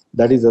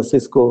 That is a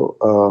Cisco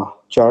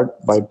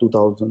chart by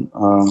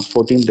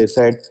 2014. They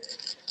said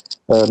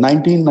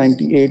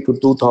 1998 to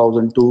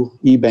 2002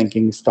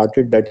 e-banking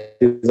started. That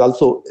is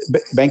also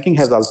banking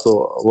has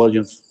also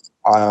versions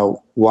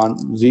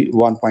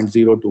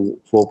 1.0 to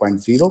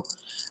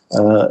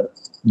 4.0.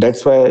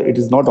 That's why it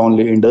is not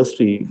only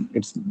industry.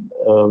 It's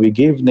we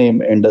gave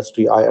name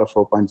industry IR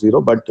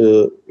 4.0, but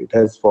it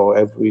has for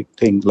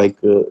everything like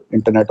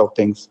Internet of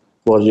Things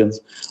versions,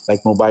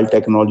 like mobile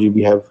technology.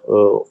 We have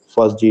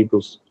first G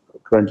to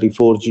currently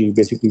 4G.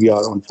 Basically, we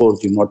are on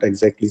 4G, not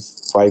exactly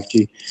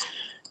 5G.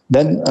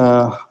 Then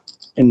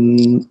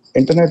in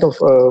Internet of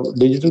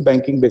digital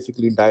banking,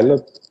 basically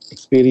dial-up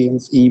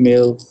experience,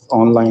 emails,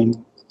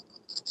 online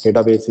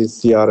databases,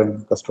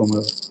 CRM,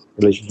 customer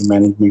relationship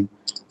management.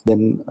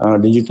 Then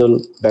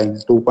digital bank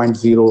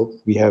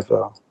 2.0, we have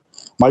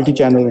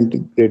multi-channel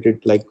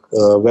integrated like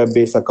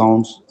web-based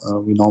accounts.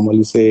 We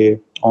normally say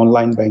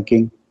online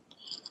banking.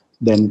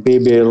 Then pay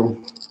bill,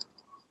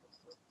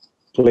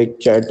 click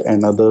chat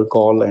and other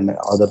call and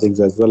other things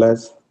as well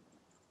as.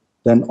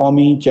 Then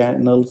omni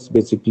channels,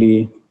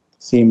 basically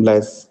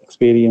seamless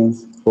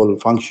experience, full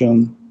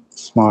function,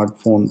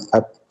 smartphone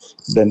apps.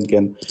 Then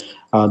can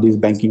this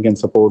banking can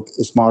support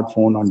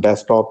smartphone on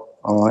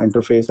desktop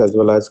interface as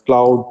well as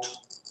cloud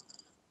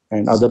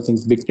and other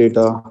things, big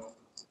data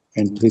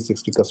and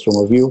 360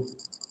 customer view.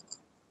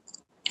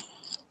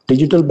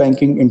 Digital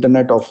banking,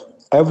 Internet of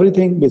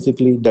everything,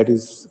 basically that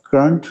is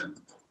current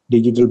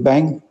digital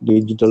bank,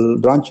 digital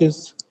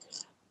branches.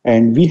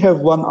 And we have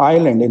one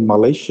island in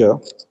Malaysia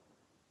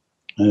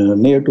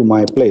near to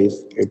my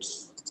place.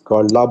 It's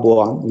called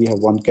Labuan. We have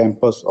one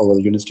campus, our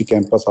university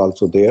campus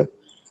also there.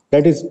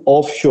 That is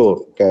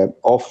offshore,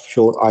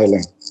 offshore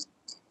island.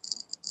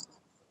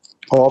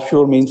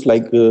 Offshore means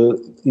like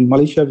in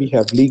Malaysia we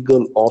have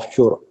legal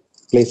offshore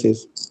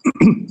places,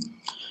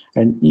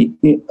 and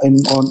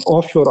on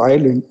offshore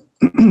island,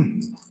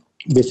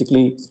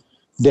 basically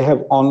they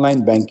have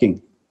online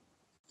banking.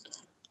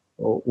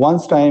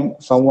 Once time,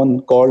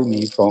 someone called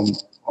me from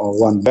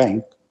one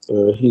bank.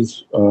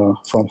 He's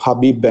from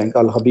Habib Bank,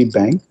 Al Habib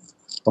Bank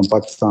from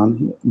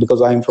Pakistan,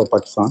 because I am from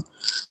Pakistan.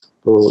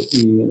 So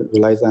he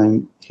realized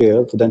I'm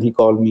here. So then he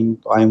called me.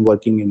 I am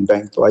working in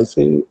bank. So I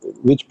say,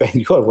 which bank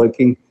you are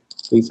working?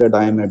 So he said,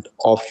 I am at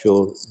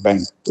offshore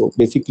bank. So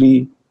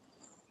basically,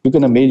 you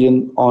can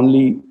imagine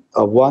only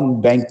one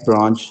bank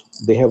branch.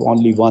 They have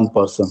only one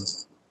person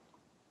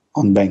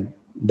on bank.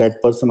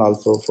 That person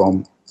also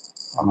from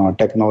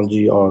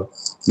technology or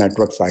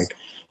network side.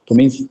 So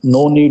means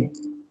no need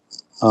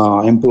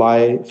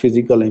employ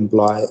physical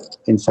employ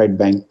inside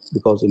bank,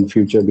 because in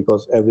future,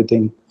 because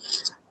everything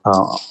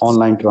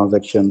online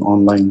transaction,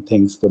 online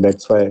things. So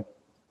that's why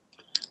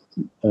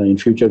in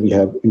future we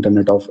have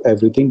internet of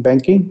everything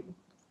banking,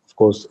 of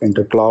course,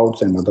 inter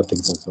clouds and other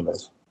things as well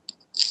as.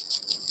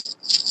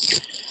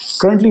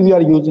 Currently, we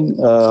are using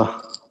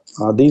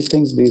these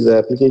things, these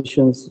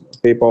applications,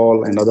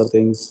 PayPal and other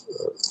things,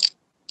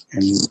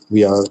 and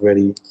we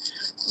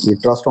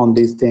trust on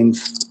these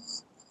things.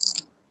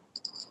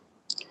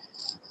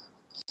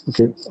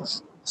 Okay,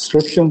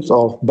 descriptions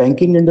of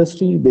banking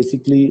industry.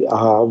 Basically,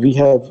 we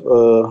have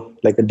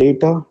like a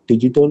data,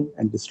 digital,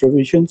 and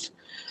distributions.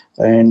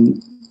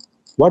 And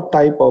what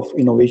type of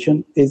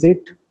innovation is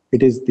it?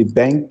 It is the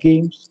bank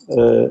games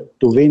to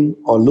win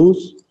or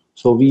lose.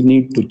 So we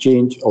need to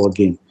change our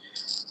game.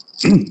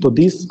 So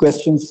these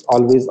questions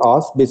always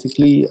asked.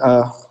 Basically,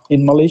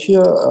 in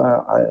Malaysia,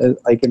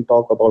 I can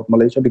talk about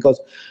Malaysia because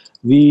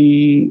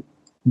we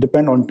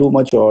depend on too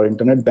much our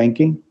internet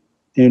banking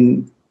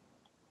in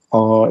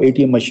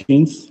ATM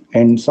machines,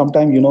 and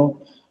sometimes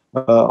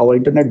our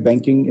internet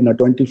banking in a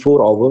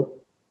 24-hour,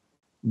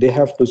 they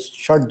have to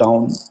shut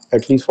down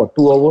at least for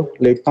 2 hours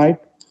late night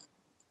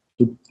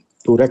to,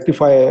 to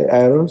rectify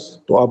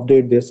errors, to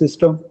update their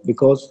system,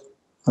 because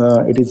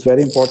it is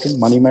very important,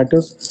 money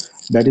matters.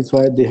 That is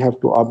why they have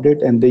to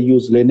update, and they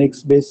use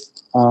Linux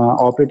based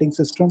operating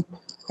system,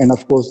 and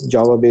of course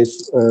Java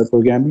based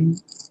programming,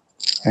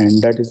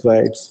 and that is why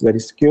it's very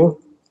secure.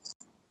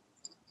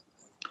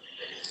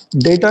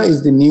 Data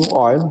is the new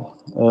oil.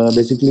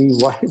 Basically,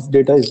 why is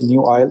data is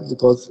new oil?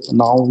 Because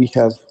now we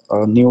have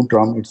a new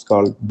term. It's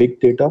called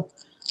big data,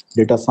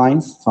 data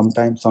science.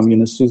 Sometimes some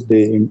universities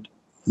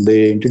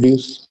they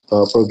introduce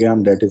a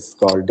program that is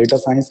called data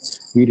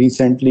science. We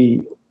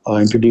recently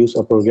introduced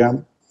a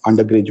program,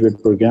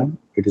 undergraduate program.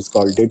 It is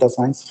called data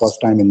science.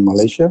 First time in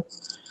Malaysia,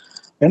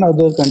 and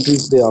other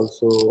countries they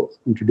also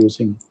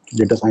introducing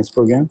data science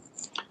program.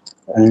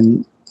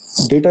 And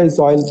data is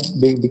oil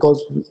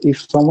because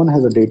if someone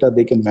has a data,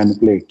 they can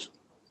manipulate.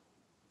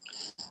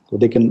 So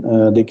they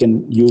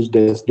can use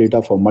this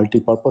data for multi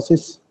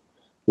purposes.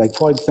 Like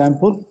for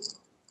example,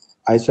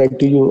 I said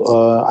to you,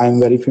 I am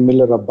very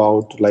familiar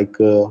about like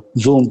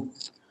Zoom.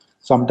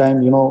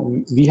 Sometimes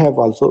we have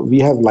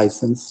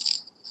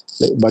license,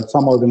 but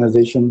some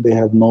organization they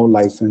have no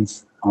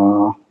license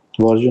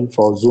version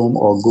for Zoom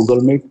or Google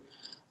Meet.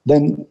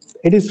 Then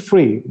it is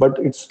free, but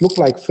it's look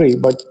like free,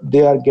 but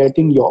they are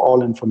getting your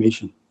all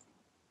information.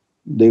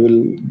 They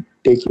will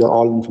take your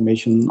all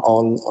information,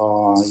 all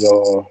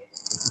your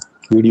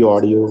video,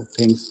 audio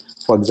things.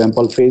 For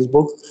example,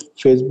 Facebook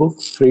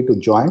free to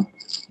join,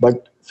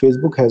 but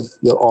Facebook has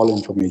your all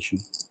information.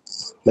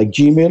 Like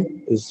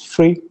Gmail is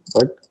free,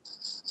 but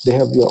they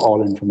have your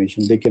all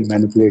information. They can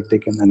manipulate, they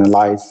can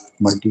analyze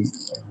multiple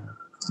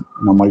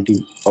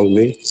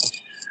way.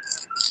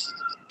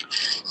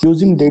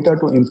 Using data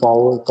to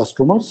empower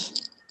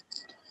customers.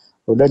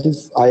 So that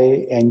is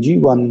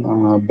ING,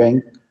 one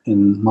bank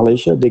in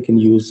Malaysia. They can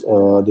use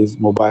this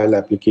mobile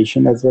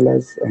application as well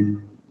as, and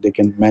they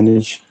can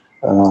manage,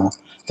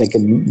 they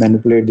can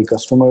manipulate the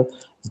customer,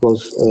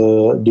 because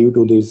due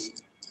to this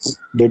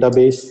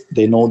database,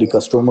 they know the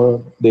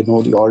customer, they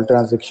know the all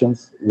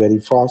transactions very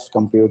fast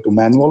compared to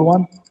manual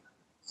one.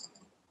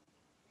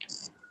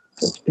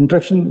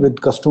 Interaction with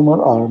customer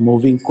are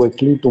moving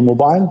quickly to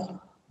mobile.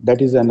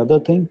 That is another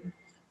thing.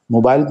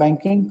 Mobile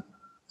banking.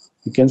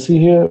 You can see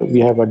here we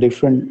have a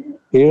different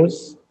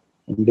years.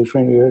 In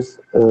different years,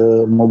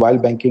 mobile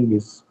banking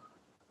is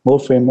more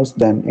famous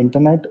than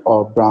internet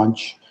or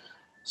branch.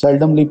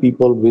 Seldomly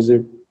people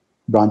visit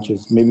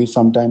branches. Maybe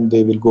sometime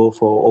they will go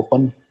for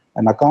open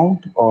an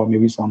account or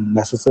maybe some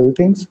necessary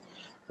things.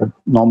 But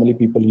normally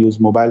people use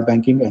mobile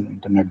banking and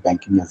internet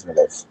banking as well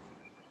as.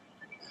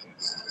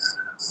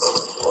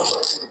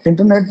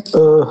 Internet,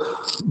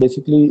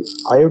 basically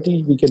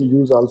IoT we can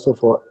use also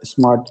for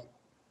smart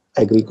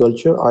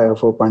agriculture, IO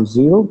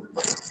 4.0.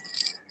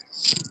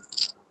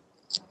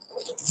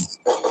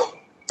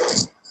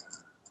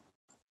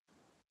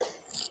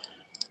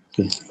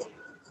 Okay.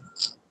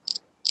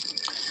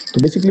 So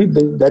basically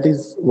that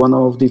is one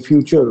of the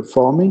future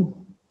farming.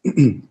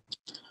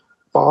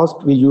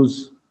 Past we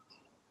use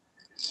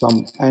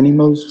some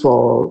animals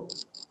for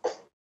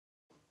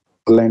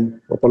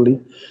land properly,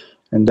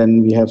 and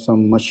then we have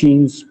some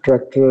machines,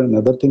 tractor and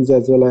other things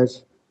as well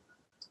as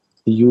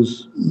we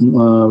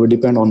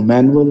depend on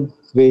manual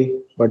way,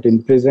 but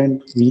in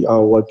present we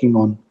are working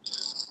on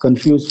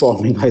confused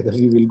forming. Either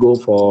we will go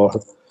for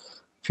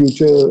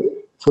future,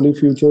 fully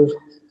future,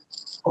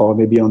 or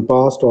maybe on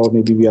past, or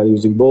maybe we are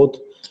using both.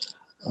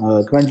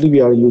 Currently,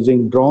 we are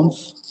using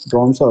drones.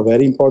 Drones are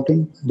very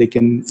important. They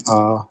can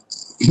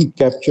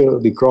capture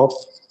the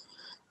crops,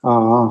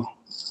 uh,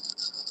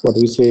 what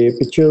we say,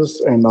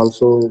 pictures, and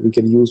also we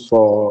can use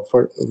for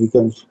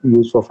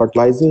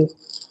fertilizer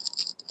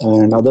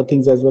and other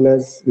things, as well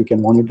as we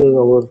can monitor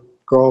our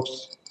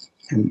crops,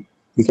 and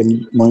we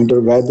can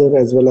monitor weather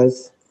as well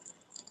as.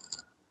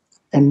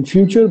 And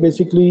future,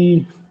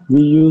 basically,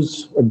 we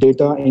use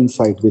data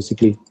insight.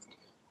 Basically,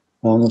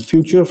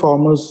 future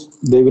farmers,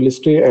 they will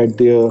stay at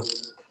their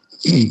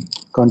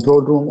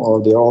control room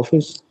or their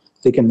office.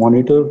 They can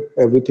monitor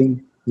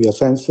everything via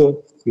sensor,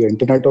 via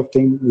Internet of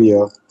Things,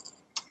 via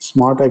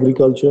smart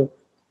agriculture,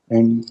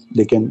 and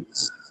they can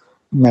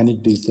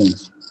manage these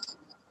things.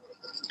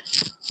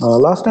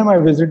 Last time I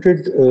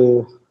visited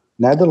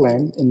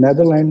Netherlands. In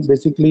Netherlands,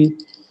 basically,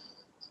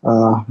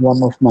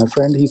 one of my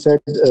friend, he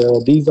said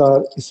these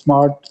are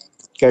smart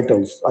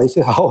kettles. I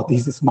say, how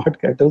these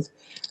smart kettles?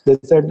 They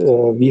said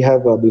we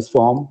have this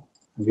farm,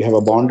 we have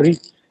a boundary,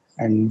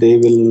 and they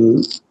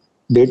will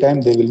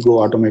daytime they will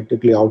go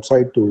automatically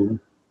outside to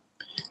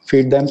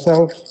feed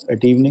themselves.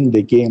 At evening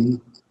they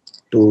came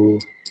to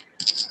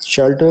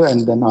shelter,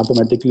 and then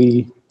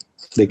automatically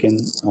they can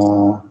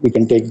we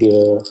can take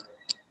their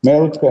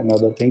milk and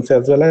other things,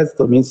 as well as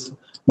the means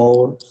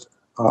more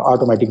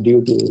automatic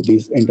due to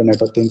these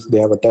Internet of Things. They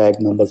have a tag,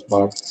 numbers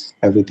bar,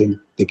 everything.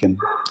 They can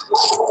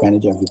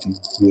manage everything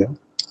via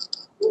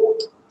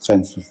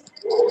sensors.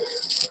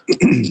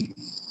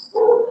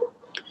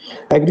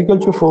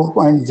 Agriculture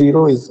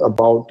 4.0 is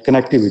about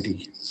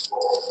connectivity.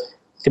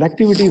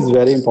 Connectivity is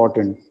very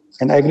important,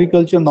 and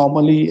agriculture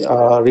normally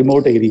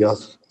remote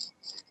areas.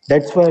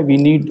 That's why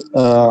we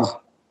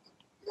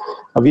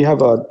have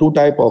two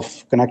type of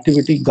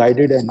connectivity: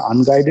 guided and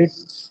unguided.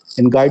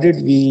 In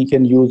guided, we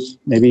can use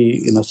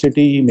maybe in a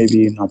city,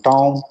 maybe in a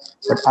town,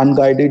 but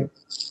unguided,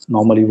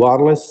 normally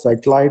wireless,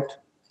 satellite.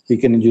 We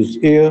can use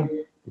air,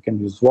 we can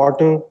use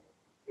water,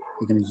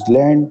 we can use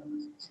land.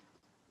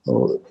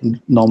 So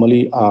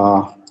normally,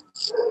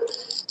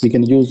 we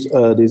can use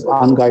this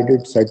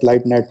unguided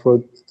satellite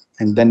network,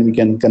 and then we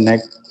can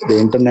connect the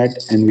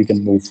internet, and we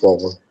can move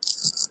forward.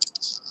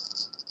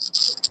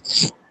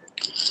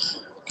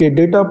 Okay,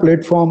 data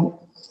platform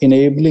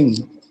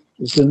enabling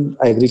is in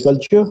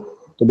agriculture.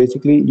 So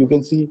basically, you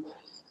can see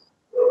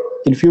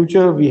in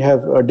future we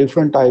have a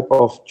different type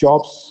of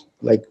jobs,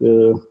 like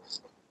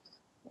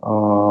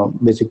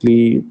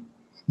basically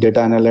data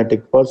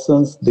analytic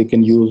persons. They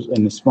can use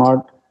in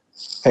smart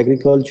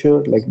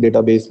agriculture, like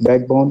database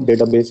backbone.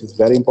 Database is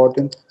very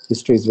important.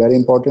 History is very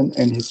important,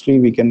 and history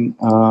we can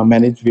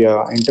manage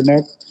via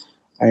internet,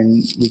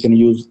 and we can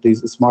use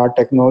these smart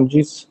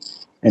technologies,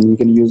 and we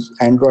can use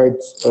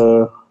Android's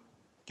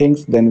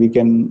things. Then we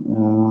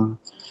can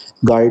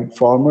guide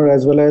farmer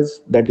as well,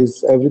 as that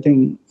is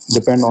everything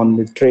depend on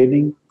the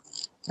training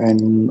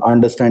and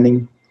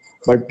understanding,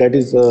 but that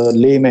is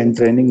layman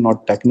training,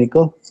 not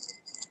technical.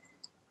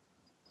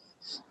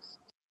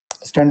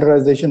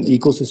 Standardization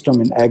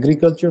ecosystem in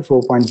agriculture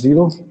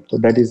 4.0. So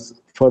that is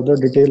further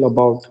detail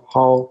about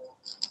how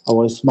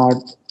our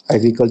smart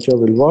agriculture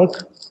will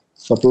work: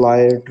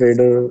 supplier,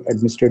 trader,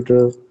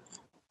 administrator.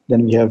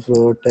 Then we have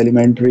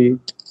telemetry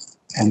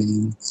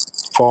and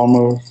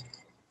farmer.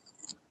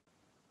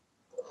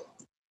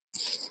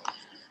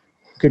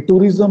 Okay,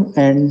 tourism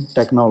and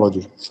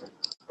technology.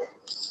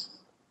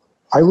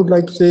 I would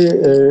like to say,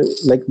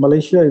 like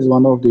Malaysia is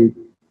one of the,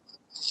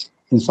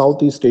 in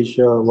Southeast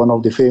Asia, one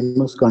of the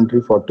famous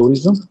country for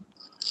tourism.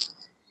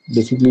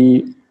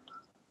 Basically,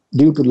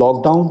 due to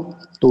lockdown,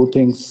 two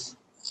things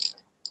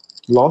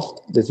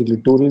lost, basically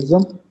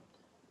tourism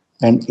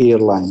and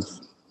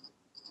airlines.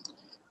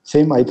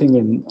 Same, I think,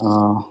 in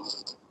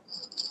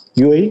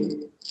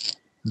UAE,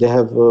 they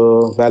have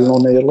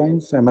well-known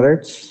airlines,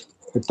 Emirates,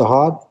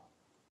 Etihad,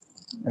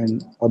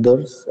 and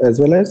others as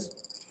well as.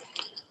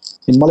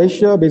 In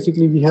Malaysia,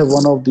 basically, we have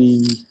one of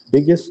the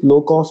biggest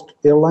low-cost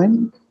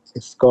airline.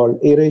 It's called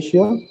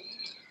AirAsia,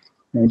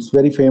 and it's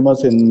very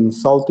famous in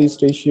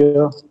Southeast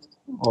Asia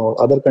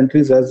or other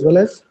countries as well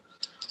as.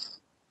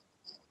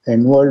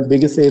 And world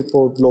biggest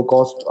airport, low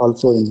cost,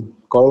 also in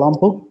Kuala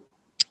Lumpur.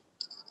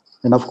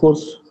 And of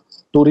course,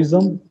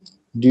 tourism.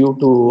 Due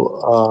to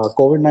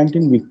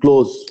COVID-19, we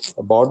closed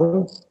the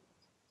border.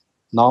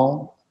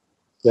 Now,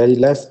 very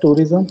less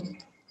tourism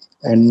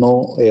and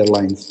no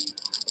airlines.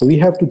 So we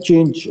have to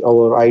change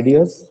our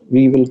ideas.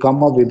 We will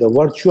come up with a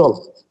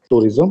virtual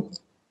tourism.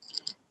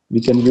 We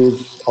can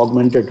use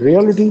augmented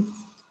reality,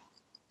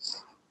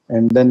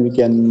 and then we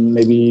can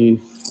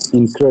maybe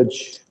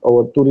encourage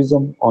our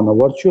tourism on a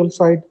virtual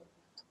side,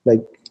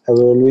 like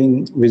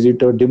evaluating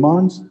visitor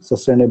demands,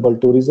 sustainable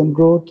tourism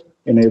growth,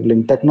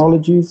 enabling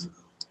technologies,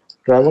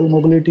 travel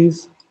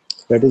mobilities.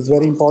 That is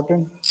very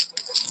important.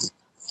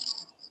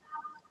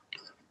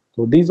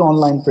 So these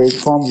online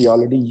platforms we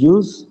already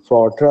use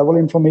for travel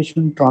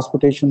information,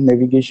 transportation,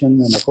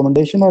 navigation, and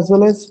accommodation as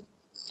well as.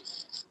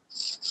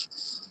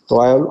 So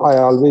I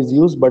always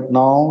use, but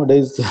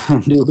nowadays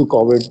due to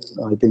COVID,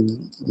 I think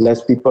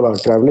less people are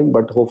traveling.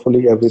 But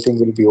hopefully everything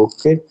will be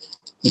okay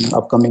in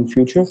upcoming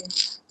future.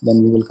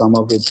 Then we will come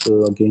up with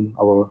again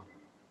our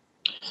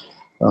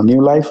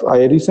new life.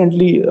 I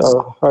recently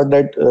heard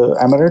that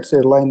Emirates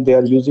airline, they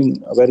are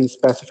using very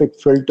specific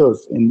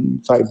filters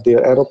inside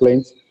their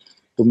aeroplanes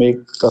to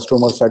make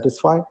customers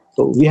satisfied.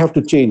 So we have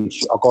to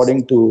change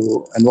according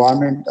to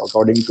environment,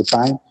 according to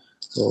time.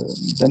 So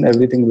then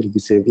everything will be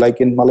safe.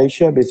 Like in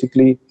Malaysia,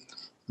 basically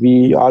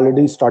we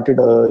already started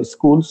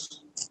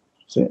schools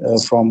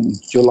from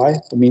July.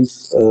 It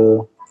means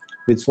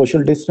with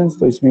social distance.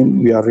 So it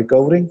means we are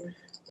recovering.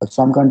 But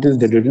some countries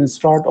they didn't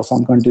start, or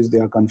some countries they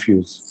are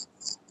confused.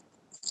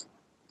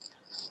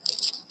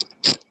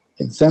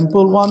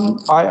 Example one,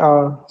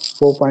 IR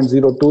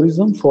 4.0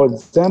 tourism. For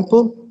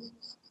example,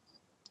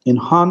 in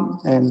Han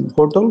and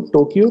Hotel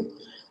Tokyo,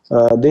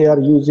 they are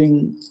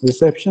using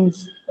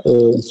receptions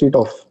instead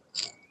of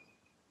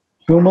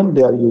human.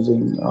 They are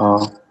using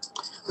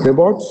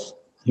robots,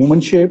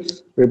 human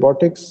shapes,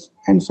 robotics,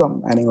 and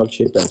some animal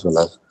shape as well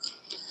as.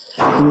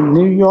 In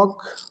New York,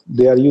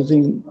 they are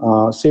using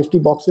safety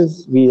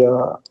boxes via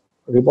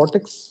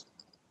robotics.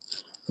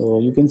 So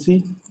you can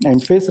see,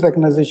 and face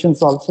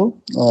recognitions also.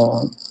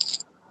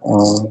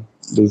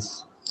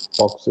 These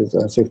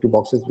boxes, safety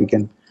boxes, we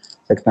can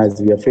recognize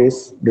via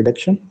face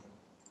detection.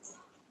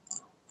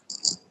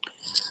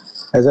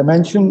 As I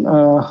mentioned,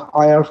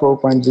 IR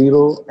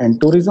 4.0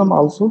 and tourism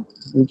also,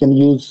 we can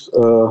use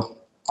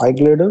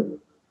iGlider.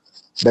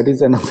 That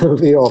is another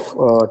way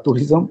of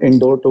tourism,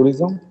 indoor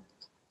tourism.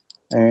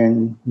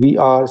 And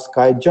VR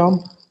sky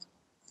jump,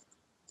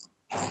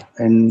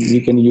 and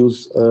we can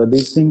use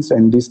these things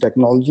and these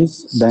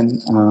technologies.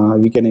 Then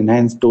we can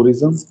enhance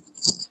tourism.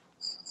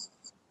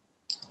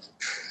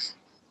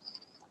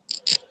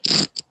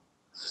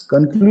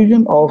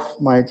 Conclusion of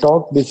my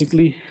talk,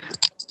 basically,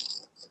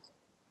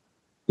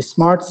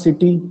 smart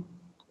city,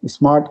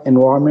 smart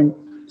environment,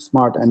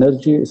 smart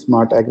energy,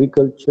 smart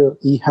agriculture,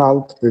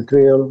 e-health,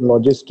 retail,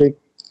 logistic,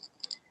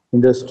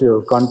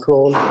 industrial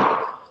control,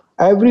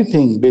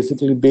 everything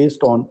basically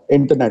based on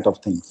Internet of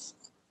Things.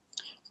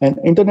 And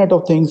Internet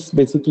of Things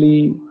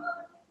basically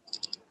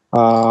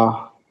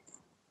uh,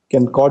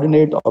 can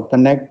coordinate or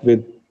connect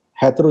with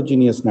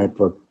heterogeneous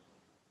network,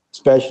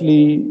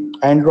 especially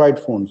Android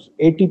phones.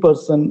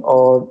 80%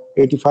 or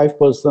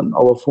 85%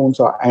 our phones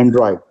are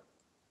Android,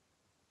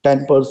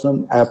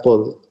 10%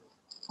 Apple,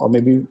 or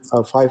maybe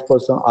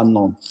 5%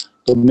 unknown.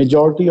 The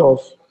majority of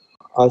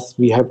us,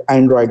 we have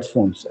Android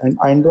phones, and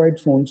Android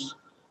phones,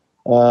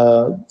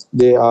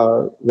 they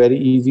are very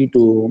easy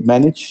to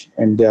manage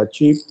and they are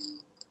cheap.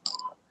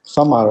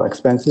 Some are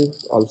expensive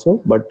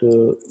also, but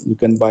you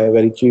can buy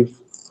very cheap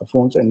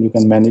phones and you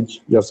can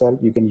manage yourself.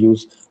 You can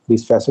use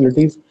these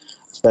facilities,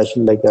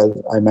 especially like as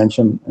I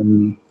mentioned,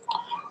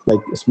 like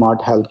smart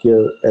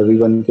healthcare.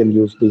 Everyone can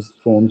use these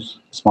phones,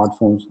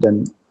 smartphones.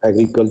 Then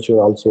agriculture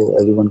also,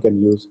 everyone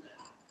can use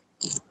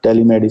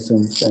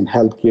telemedicines and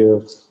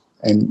healthcare.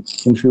 And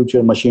in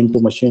future, machine to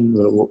machine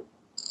will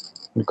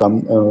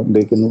come.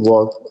 They can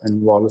work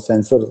and wall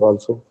sensors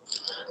also.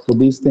 So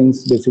these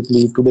things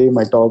basically today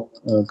my talk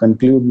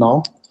conclude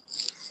now.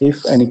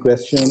 If any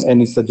question,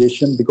 any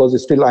suggestion, because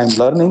still I'm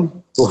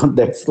learning, so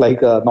that's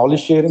like a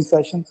knowledge sharing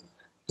session.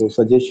 So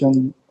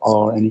suggestion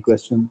or any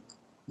question,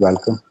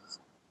 welcome.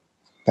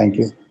 Thank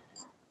you.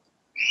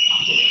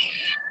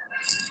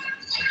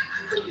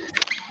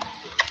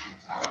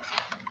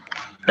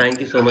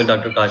 Thank you so much,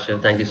 Dr.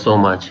 Kashif. Thank you so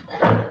much.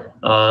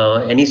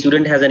 Any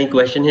student has any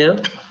question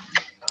here?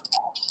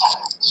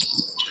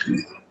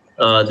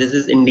 This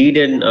is indeed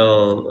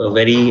a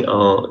very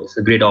it's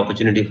a great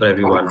opportunity for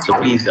everyone. So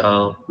please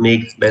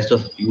make best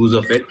of use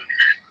of it.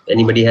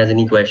 Anybody has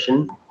any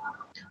question?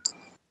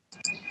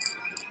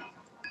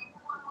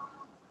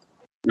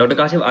 Dr.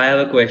 Kashif, I have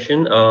a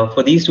question.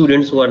 For these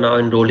students who are now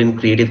enrolled in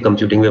creative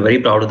computing, we're very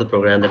proud of the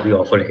program that we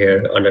offer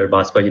here under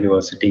Baspa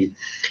University.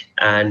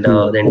 And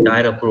the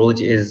entire approach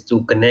is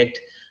to connect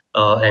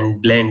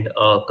and blend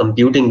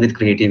computing with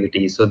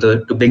creativity. So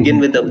to begin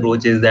with, the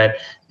approach is that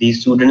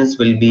these students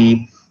will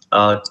be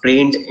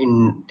trained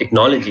in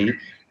technology,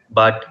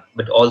 but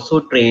also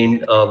trained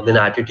with an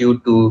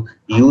attitude to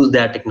use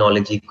that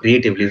technology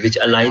creatively, which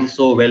aligns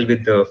so well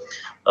with the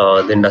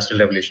industrial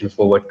revolution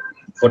forward.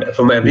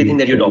 From everything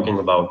that you're talking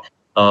about,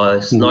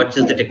 it's not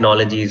just the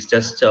technology. It's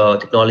just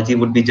technology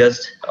would be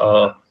just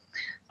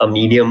a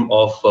medium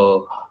of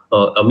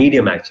a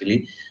medium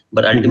actually,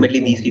 but ultimately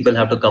these people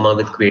have to come up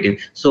with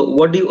creative. So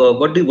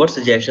what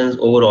suggestions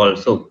overall?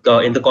 So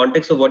in the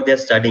context of what they're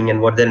studying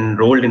and what they're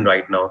enrolled in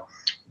right now,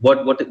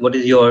 what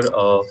is your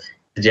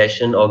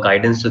suggestion or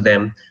guidance to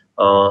them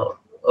so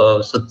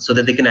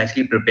that they can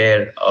actually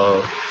prepare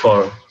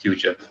for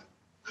future?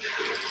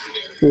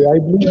 So I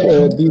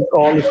believe these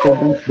all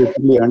students,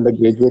 basically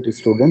undergraduate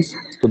students,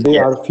 so they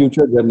Yes. are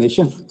future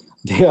generation.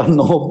 They are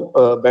no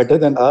better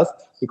than us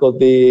because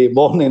they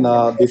born in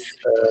this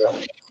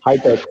high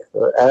tech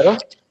era.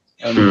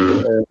 and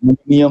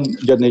millennium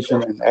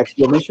generation and X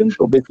generation.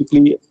 So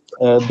basically,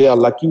 they are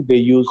lucky they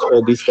use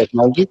this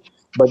technology,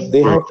 but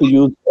they have to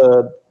use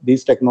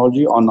this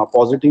technology on a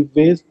positive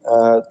ways,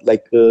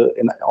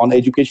 on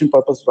education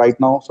purpose. Right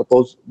now,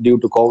 suppose due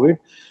to COVID,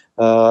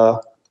 uh,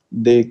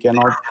 they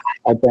cannot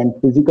attend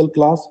physical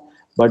class,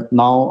 but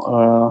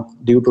now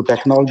due to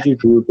technology,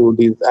 due to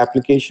these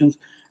applications,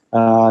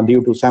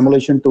 due to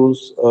simulation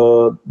tools,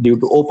 due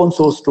to open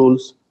source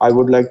tools, I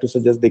would like to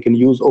suggest they can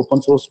use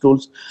open source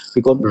tools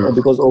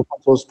because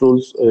open source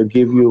tools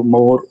give you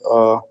more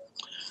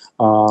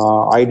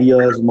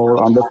ideas,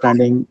 more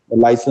understanding. The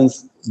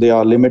license, they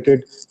are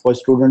limited for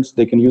students.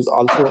 They can use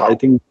also. I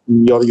think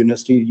in your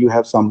university you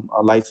have some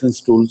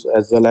license tools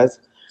as well as,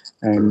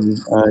 and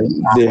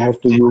they have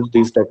to use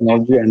these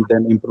technology and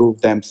then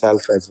improve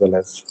themselves as well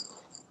as.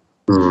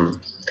 Hmm.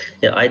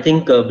 Yeah, I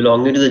think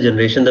belonging to the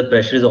generation, the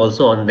pressure is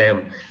also on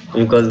them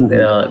because,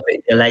 Mhm.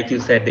 like you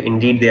said,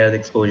 indeed their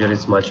exposure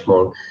is much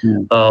more.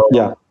 Mm. Uh,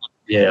 Yeah.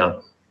 yeah.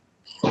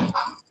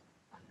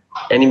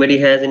 Anybody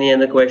has any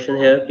other question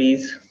here,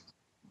 please?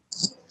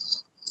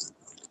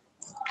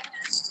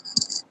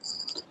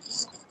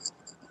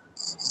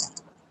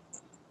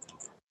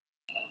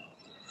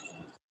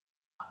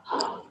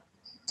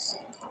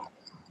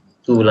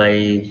 To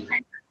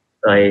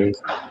I.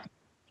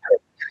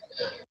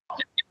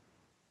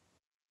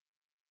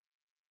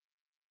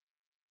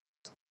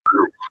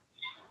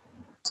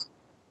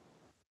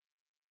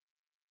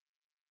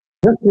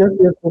 Yes, yes,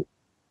 yes, yes.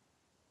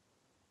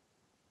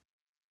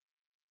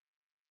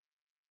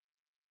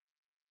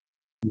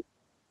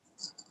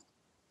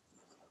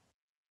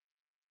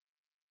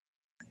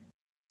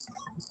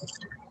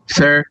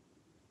 Sir,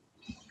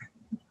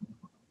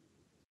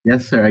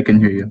 yes, sir, I can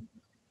hear you.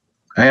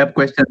 I have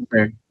question,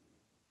 sir.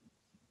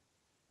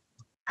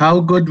 How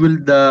good will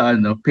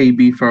the pay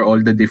be for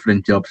all the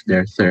different jobs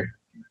there, sir?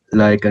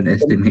 Like an Can,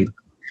 estimate.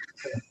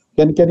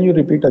 can you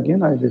repeat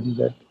again? I didn't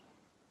get.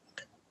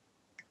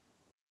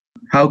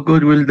 How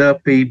good will the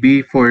pay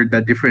be for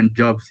the different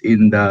jobs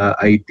in the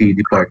IT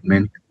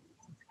department?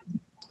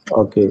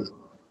 Okay.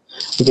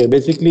 Okay,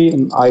 basically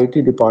in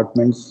IT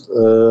departments,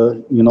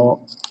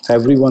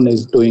 everyone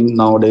is doing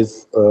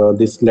nowadays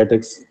this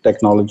latest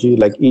technology.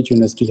 Like each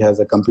university has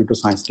a computer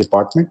science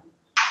department.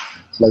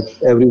 Like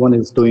everyone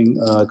is doing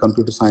a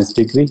computer science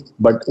degree.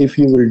 But if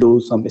you will do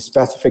some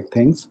specific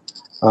things,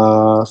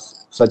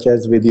 such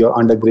as with your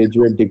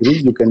undergraduate degree,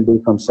 you can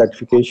do some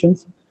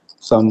certifications,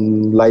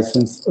 some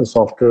license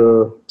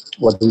software,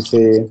 what do you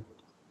say,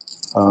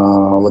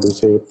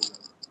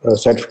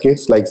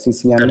 certificates like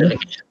CCNA,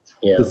 Certifications.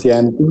 Yeah.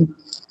 CCNP,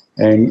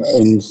 and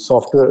in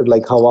software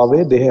like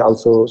Huawei, they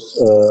also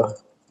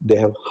they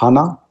have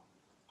HANA,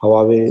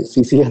 Huawei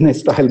CCNA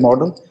style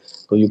model.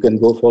 So you can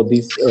go for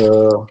this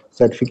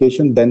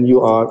certification. Then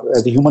you are,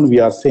 as a human, we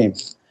are same.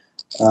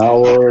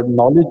 Our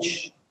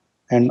knowledge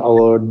and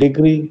our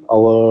degree,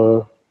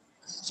 our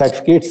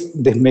certificates,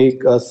 they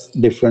make us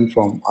different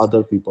from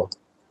other people.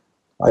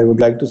 I would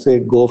like to say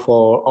go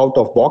for out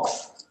of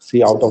box,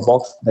 see out of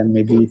box, then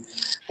maybe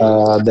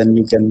then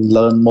you can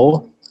learn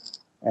more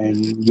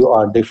and you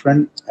are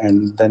different,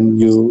 and then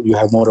you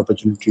have more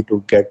opportunity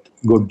to get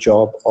good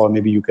job, or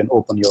maybe you can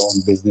open your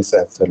own business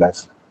as well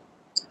as.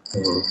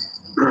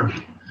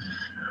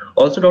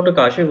 Also, Dr.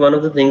 Kashif, one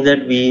of the things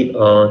that we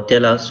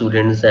tell our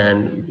students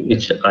and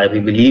which we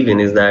believe in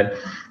is that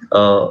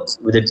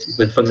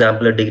with, for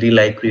example, a degree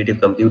like creative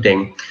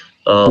computing,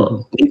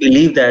 Mhm. we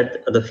believe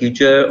that the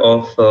future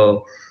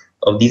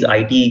of these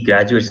IT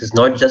graduates is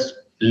not just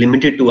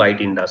limited to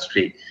IT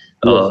industry.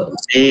 Yes.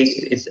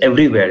 It's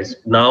everywhere.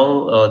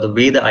 Now, the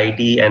way the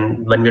IT,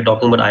 and when we're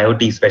talking about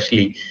IoT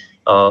especially,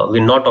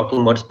 we're not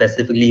talking about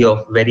specifically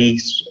of very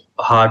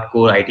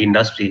hardcore IT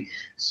industry.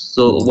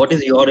 So, what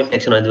is your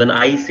reflection on it? When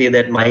I say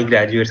that my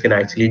graduates can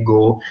actually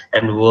go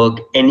and work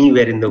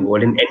anywhere in the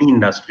world, in any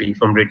industry,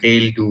 from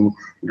retail to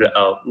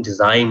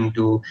design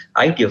to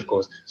IT, of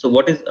course. So,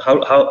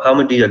 how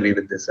much do you agree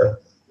with this, sir?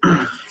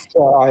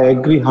 I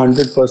agree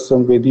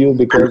 100% with you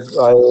because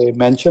I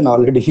mentioned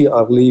already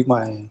early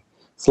my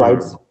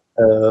slides.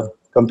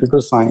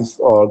 Computer science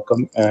or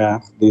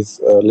these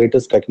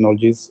latest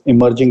technologies,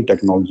 emerging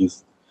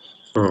technologies.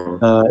 Hmm.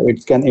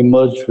 It can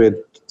emerge with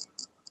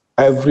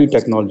every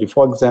technology.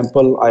 For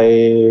example,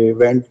 I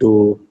went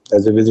to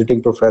as a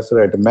visiting professor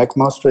at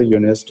McMaster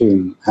University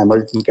in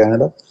Hamilton,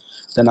 Canada.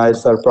 Then I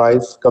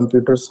surprised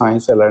computer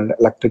science and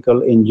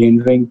electrical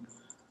engineering.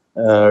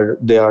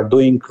 They are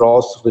doing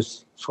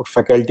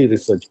faculty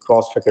research.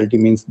 Cross faculty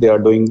means they are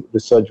doing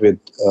research with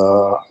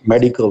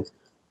medical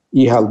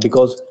e-health,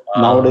 because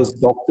Uh, nowadays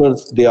doctors,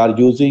 they are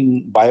using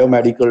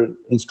biomedical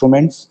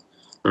instruments,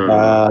 hmm.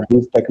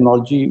 this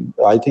technology.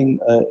 I think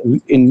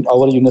in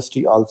our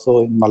university also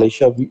in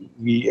Malaysia,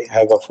 we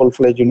have a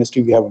full-fledged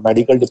university. We have a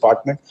medical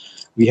department.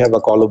 We have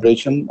a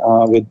collaboration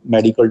with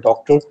medical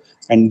doctor,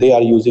 and they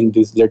are using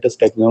this latest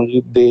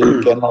technology. They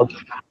cannot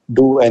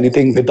do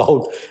anything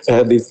without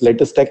these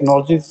latest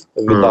technologies,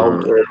 without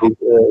Hmm.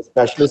 these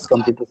specialists,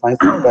 computer science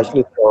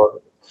specialists or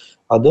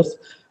others.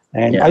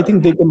 And I Yeah.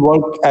 think they can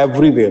work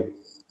everywhere.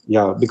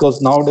 Yeah,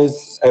 because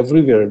nowadays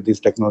everywhere this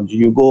technology.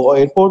 You go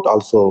airport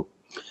also.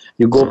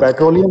 You go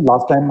petroleum.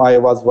 Last time I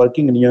was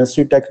working in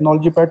University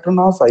Technology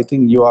Petronas. I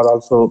think you are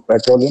also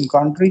petroleum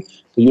country.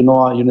 So you know,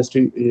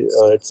 University.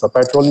 It's a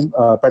petroleum.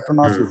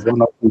 Petronas is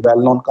one of the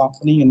well-known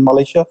company in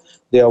Malaysia.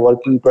 They are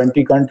working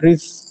 20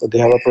 countries. They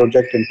have a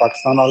project in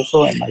Pakistan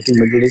also, and I think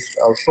Middle East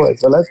also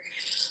as well as.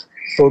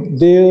 So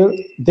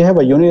they have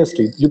a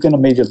university. You can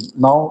imagine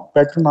now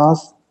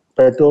Petronas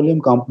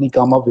Petroleum Company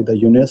come up with a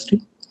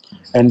university,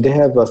 and they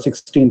have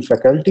 16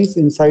 faculties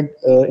inside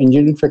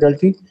engineering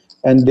faculty,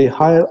 and they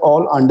hire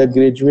all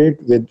undergraduate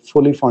with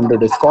fully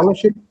funded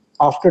scholarship.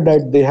 After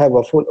that, they have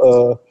a full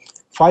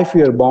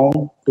 5-year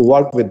bond to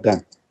work with them.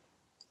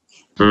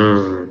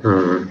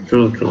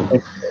 True, true.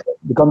 And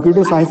the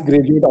computer science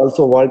graduate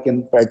also work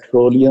in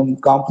petroleum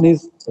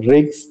companies,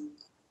 rigs.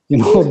 You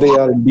know, they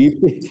are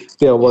deeply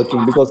they are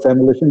working because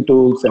simulation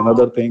tools and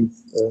other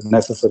things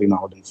necessary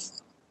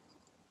nowadays.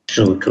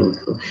 True, true,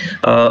 true.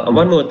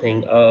 One more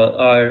thing.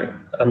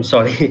 I'm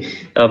sorry,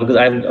 because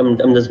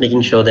I'm just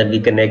making sure that we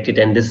connect it,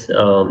 and this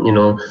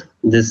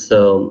this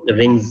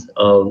rings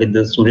with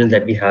the students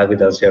that we have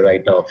with us here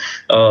right now.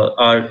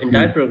 Our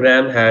entire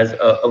program has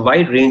a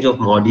wide range of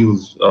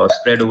modules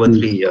spread over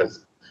 3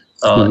 years,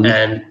 Mhm.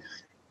 and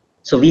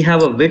so we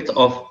have a width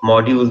of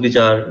modules which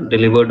are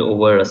delivered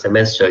over a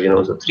semester.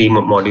 So three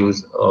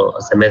modules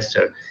a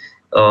semester,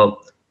 uh,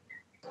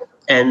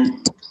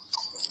 and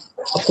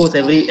of course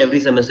every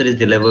semester is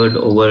delivered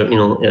over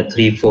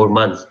 3-4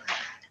 months,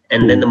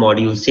 and then the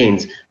modules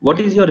change.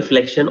 What is your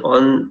reflection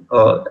on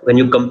when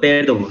you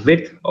compare the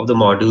width of the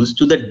modules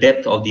to the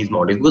depth of these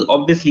modules? Because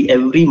obviously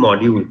every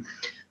module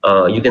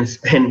you can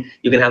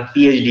have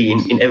PhD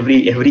in every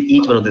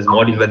each one of these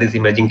modules, whether it's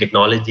emerging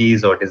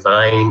technologies or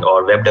design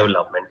or web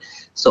development.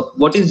 So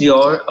what is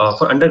your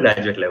for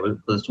undergraduate level,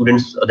 for the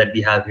students that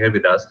we have here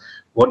with us,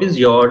 what is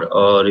your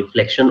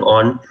reflection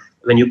on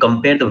when you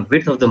compare the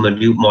width of the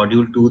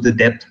module to the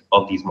depth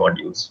of these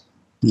modules?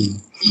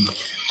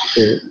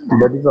 So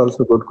that is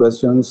also a good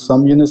question.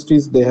 Some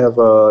universities they have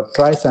a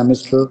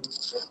tri-semester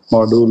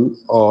module,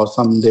 or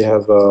some they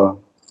have a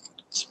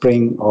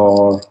spring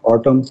or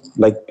autumn.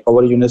 Like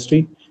our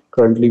university,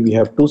 currently we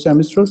have 2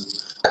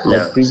 semesters. But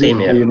Yeah, previous same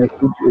here.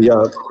 university,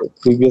 yeah,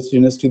 previous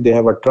university they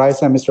have a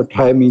tri-semester.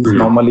 Tri means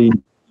normally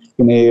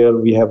in a year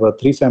we have a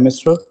 3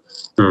 semester,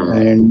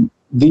 and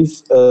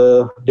these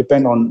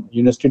depend on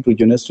university to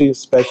university.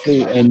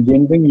 Especially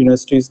engineering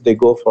universities, they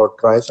go for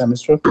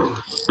tri-semester.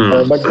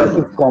 But that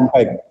is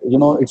compact. You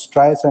know, it's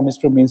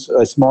tri-semester means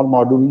a small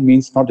module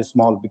means not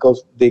small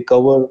because they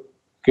cover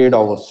grade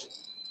hours.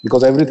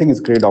 Because everything is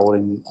grade hour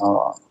in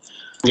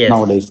Yes.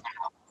 nowadays.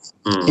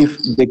 If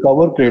they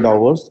cover grade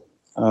hours,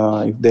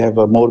 if they have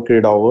more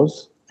grade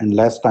hours and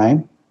less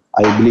time,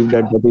 I believe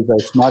that that is a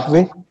smart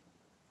way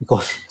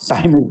because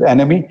time is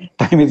enemy.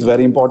 Time is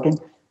very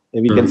important.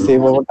 We can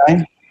save our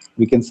time.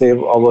 We can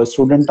save our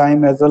student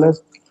time as well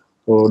as.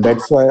 So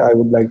that's why I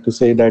would like to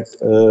say that.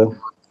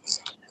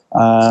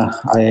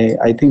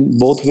 I think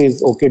both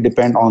ways okay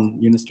depend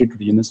on university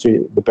to university,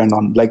 depend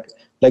on like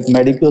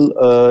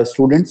medical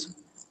students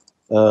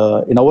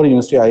in our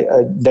university.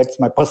 That's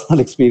my personal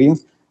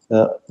experience.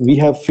 We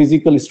have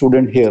physical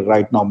student here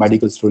right now,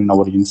 medical student in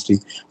our university,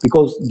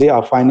 because they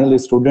are final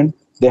student.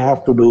 They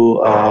have to do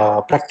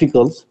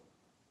practicals,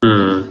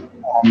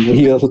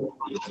 real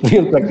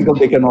real practical.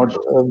 They cannot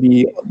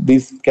be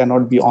these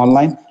cannot be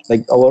online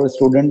like our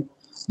student.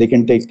 They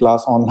can take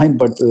class online,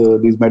 but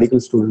these medical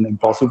student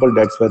impossible.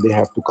 That's why they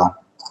have to come.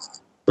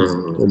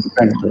 So it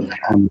depends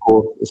on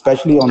both,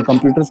 especially on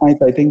computer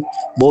science. I think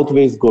both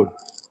ways good.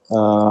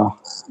 Uh,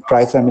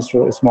 Try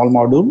semester small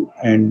module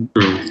and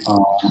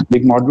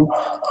big module,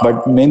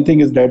 but main thing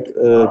is that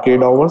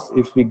grade hours.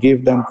 If we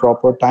give them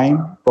proper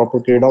time, proper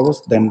grade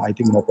hours, then I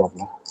think no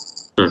problem.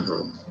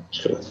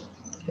 Sure.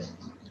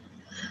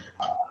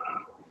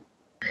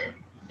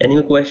 Any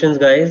more questions,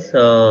 guys,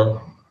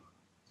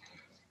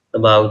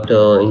 about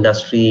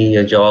industry,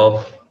 your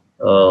job,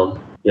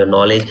 your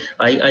knowledge?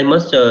 I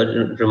must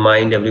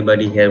remind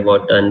everybody here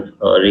what and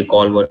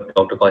recall what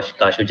Dr.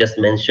 Kashu just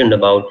mentioned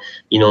about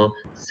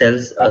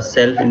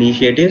self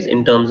initiatives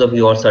in terms of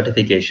your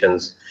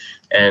certifications,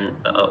 and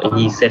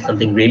he said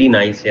something really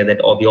nice here that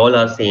we all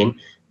are same,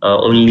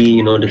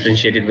 only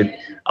differentiated with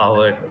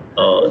our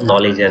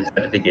knowledge and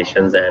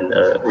certifications and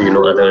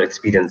other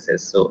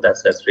experiences. So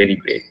that's really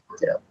great.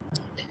 Yeah.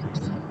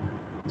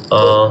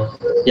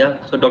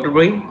 Yeah. So Dr.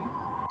 Bray,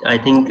 I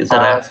think it's a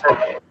wrap.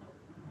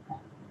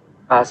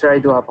 Sir, I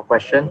do have a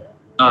question.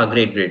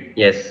 Great, great.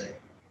 Yes.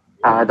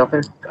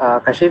 Dr.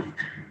 Kashif,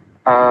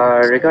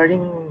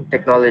 regarding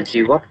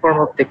technology, what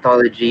form of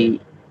technology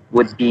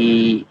would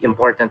be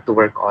important to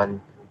work on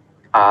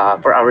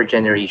for our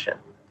generation?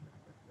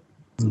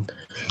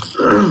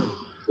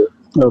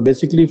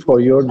 Basically, for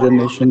your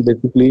generation,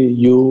 basically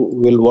you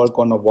will work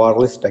on a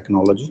wireless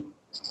technology,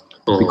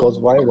 because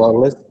why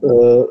wireless?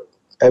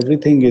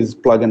 Everything is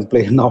plug and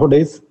play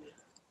nowadays.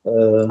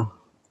 Uh,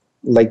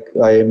 like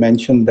I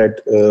mentioned that,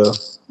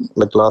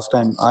 last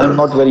time, I'm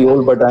not very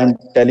old, but I'm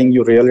telling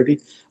you reality.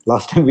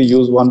 Last time we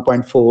used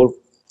 1.4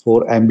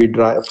 4 MB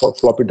drive for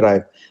floppy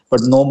drive,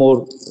 but no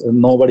more,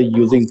 nobody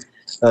using.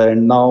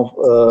 And now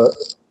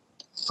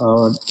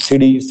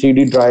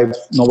CD drives,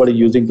 nobody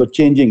using. So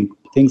changing,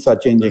 things are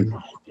changing.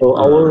 So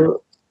our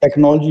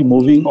technology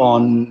moving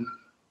on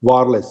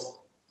wireless.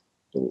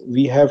 So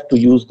we have to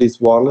use this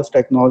wireless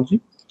technology,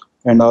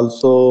 and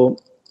also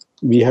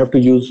we have to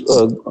use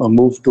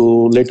move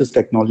to latest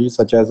technology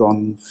such as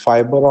on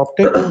fiber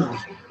optic.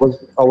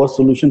 Because our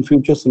solution,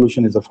 future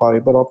solution, is a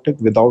fiber optic.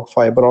 Without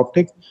fiber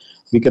optic,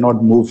 we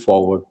cannot move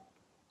forward.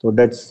 So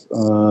that's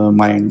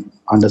my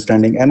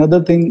understanding.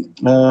 Another thing,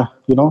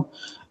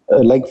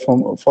 like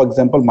for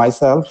example,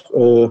 myself,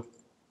 I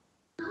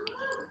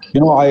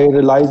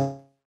realized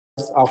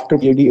after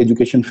PhD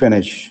education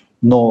finish.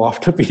 No,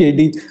 after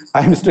PhD,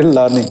 I'm still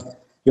learning.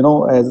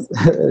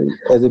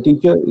 As a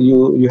teacher,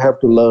 you have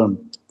to learn,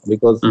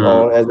 because,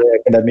 or as an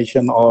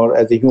academician or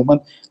as a human,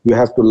 you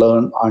have to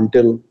learn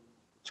until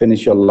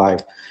finish your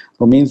life.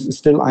 So means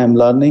still I am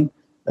learning,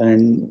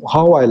 and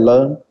how I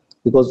learn,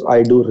 because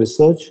I do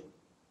research.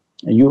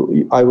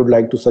 I would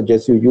like to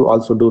suggest you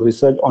also do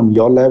research on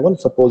your level.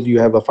 Suppose you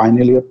have a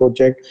final year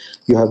project,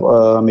 you have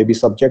maybe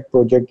subject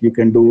project, you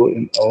can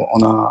do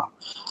on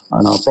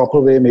a proper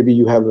way. Maybe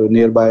you have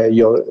nearby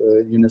your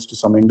university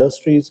some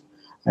industries,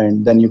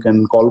 and then you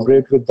can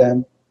collaborate with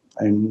them,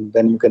 and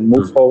then you can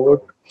move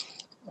forward.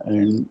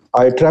 And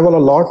I travel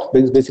a lot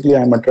because basically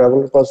I'm a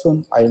travel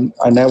person.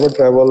 I never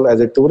travel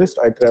as a tourist.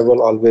 I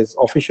travel always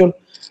official.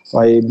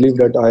 I believe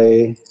that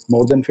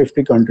more than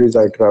 50 countries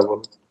I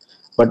travel.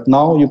 But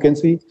now you can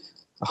see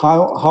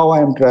how I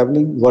am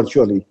traveling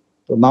virtually.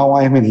 So now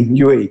I am in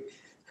UAE.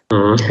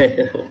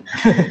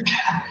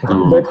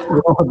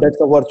 That's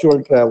a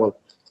virtual travel.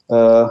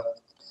 Uh,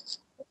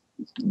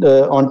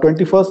 on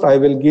 21st, I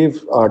will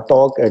give a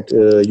talk at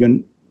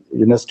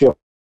University of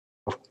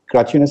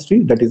Karachi University.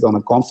 That is on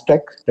a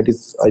Comstack. That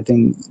is, I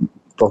think,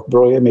 Prof.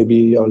 Broye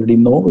maybe already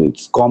know.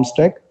 It's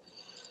Comstack.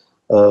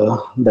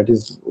 That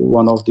is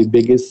one of the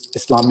biggest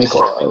Islamic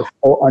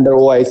under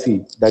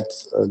OIC.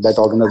 That's that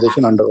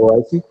organization under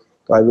OIC.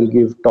 So I will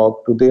give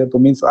talk to there. So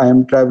means I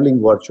am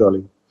traveling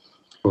virtually.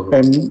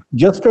 And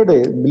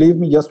yesterday, believe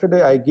me,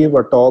 yesterday I gave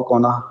a talk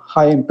on a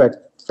high impact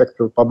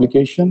factor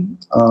publication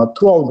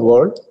throughout the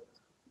world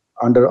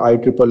under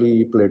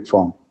IEEE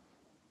platform.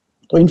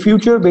 So in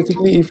future,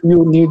 basically, if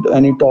you need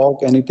any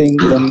talk, anything,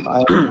 then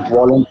I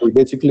volunteer.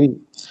 Basically,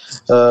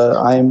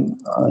 I'm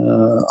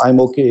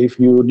okay if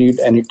you need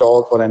any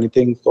talk or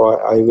anything. So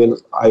I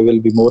will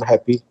be more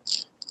happy.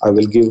 I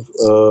will give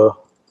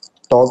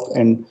talk,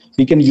 and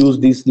we can use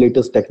this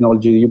latest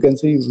technology. You can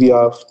see we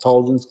are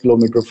thousands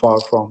kilometers far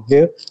from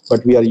here,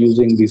 but we are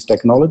using this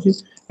technology,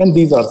 and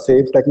these are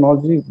safe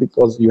technology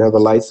because you have a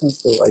license.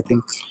 So I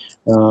think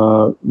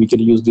we can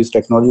use this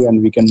technology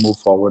and we can move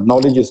forward.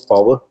 Knowledge is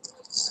power.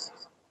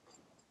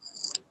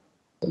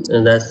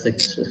 And that's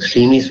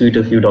extremely sweet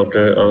of you,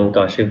 Dr.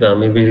 Kashif. I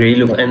mean, we really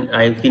look, and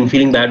I've been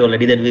feeling bad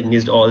already that we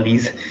missed all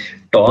these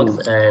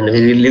talks, and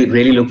we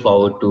really look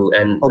forward to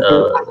and to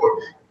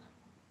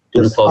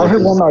look Yes, I forward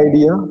have to one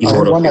idea. see I more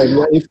have of one you.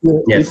 idea.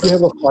 Yes. If you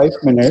have a 5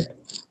 minute,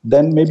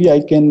 then maybe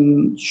I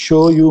can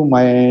show you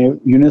my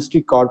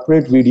university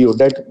corporate video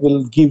that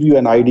will give you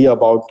an idea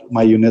about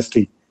my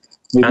university.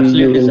 Maybe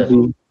you Absolutely, will sir.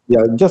 be,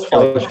 yeah, just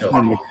Sure, 5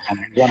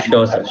 minutes.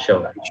 sure, sir,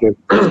 sure. Sure.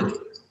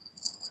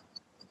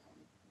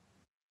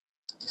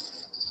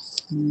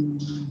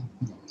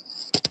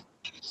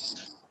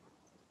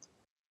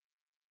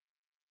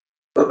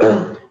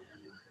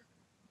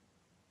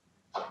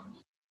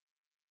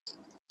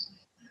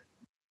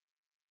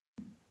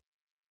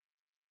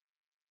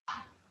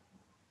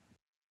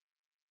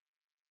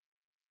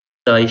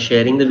 So are you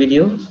sharing the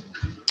video?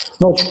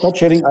 No, not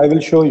sharing. I will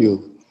show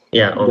you.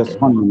 Yeah, Just okay.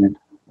 1 minute.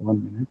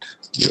 1 minute.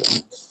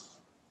 Yeah.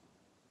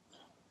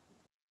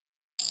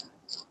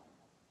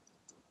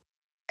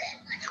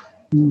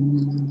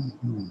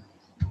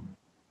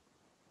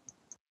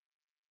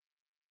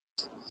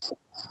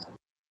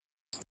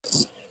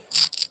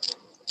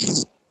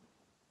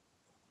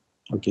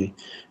 Okay,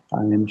 I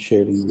am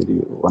sharing with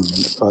you. 1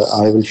 minute.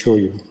 I will show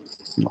you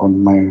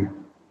on my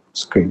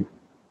screen.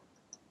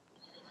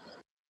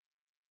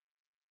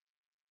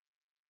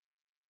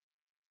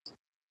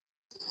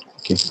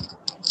 Okay.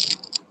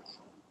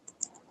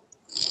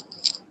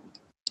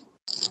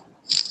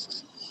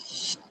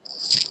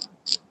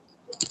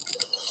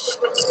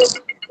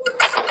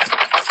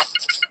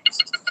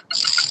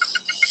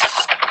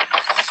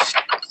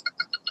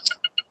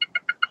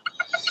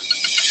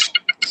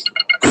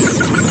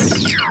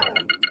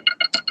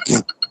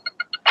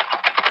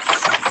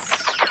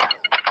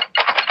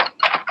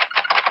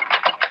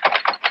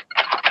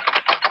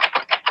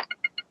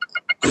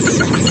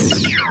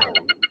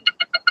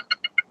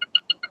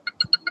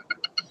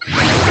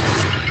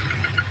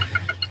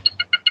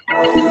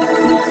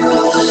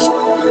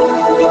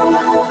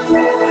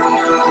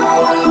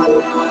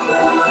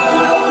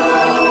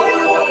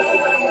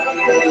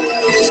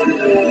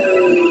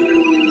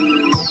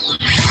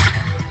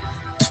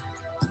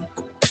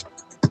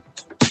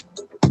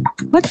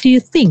 What do you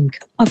think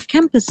of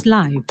campus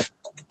life?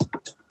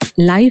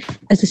 Life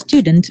as a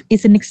student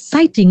is an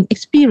exciting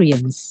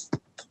experience.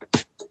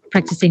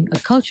 Practicing a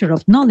culture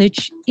of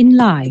knowledge in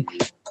life,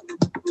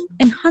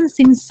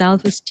 enhancing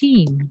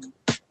self-esteem,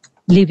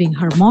 living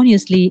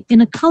harmoniously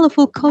in a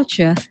colorful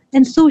culture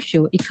and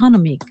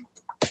socio-economic,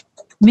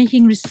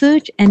 making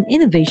research and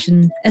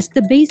innovation as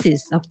the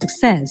basis of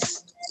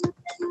success,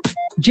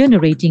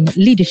 generating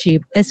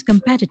leadership as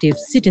competitive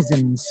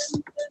citizens.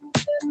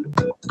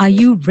 Are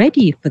you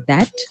ready for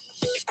that?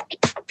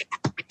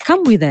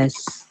 Come with us.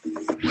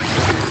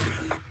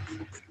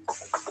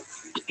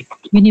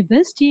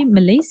 University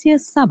Malaysia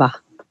Sabah,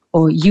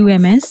 or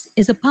UMS,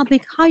 is a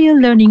public higher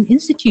learning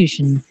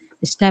institution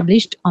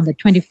established on the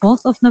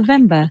 24th of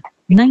November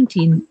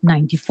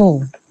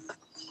 1994.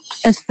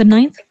 As the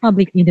ninth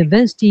public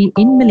university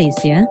in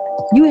Malaysia,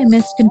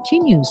 UMS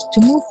continues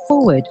to move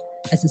forward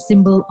as a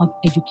symbol of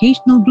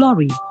educational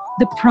glory,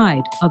 the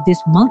pride of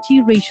this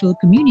multiracial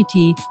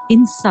community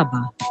in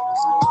Sabah.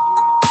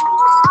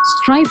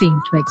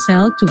 Striving to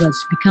excel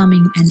towards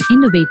becoming an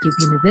innovative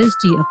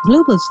university of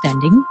global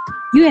standing,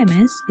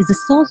 UMS is a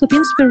source of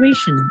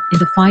inspiration in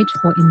the fight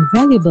for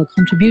invaluable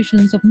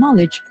contributions of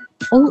knowledge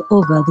all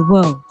over the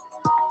world.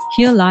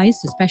 Here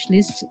lies the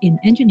specialists in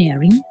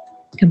engineering,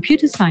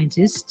 computer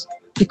scientists,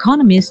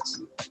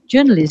 economists,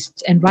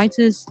 journalists and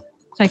writers,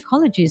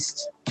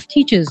 psychologists,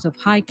 teachers of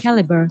high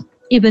caliber,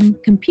 even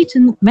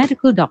competent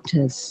medical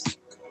doctors.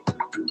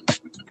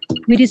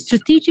 With its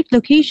strategic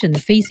location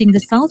facing the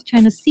South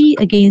China Sea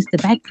against the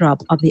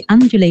backdrop of the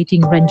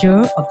undulating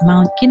grandeur of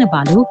Mount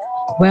Kinabalu,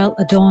 well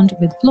adorned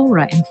with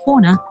flora and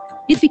fauna,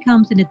 it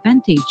becomes an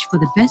advantage for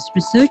the best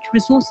research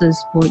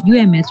resources for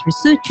UMS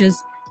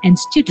researchers and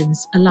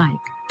students alike.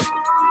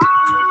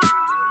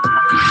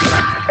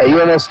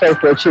 UMS strives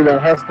to achieve and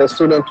enhance the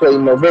student through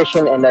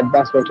innovation and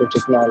advancement of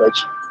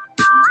technology.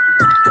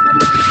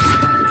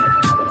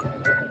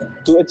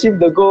 To achieve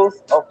the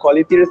goals of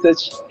quality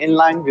research in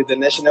line with the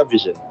national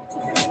vision.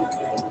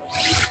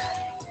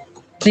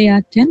 There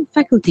are 10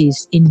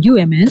 faculties in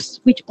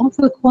UMS which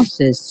offer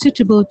courses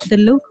suitable to the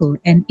local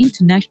and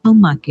international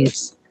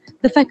markets.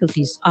 The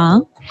faculties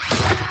are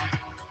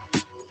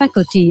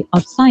Faculty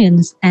of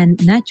Science and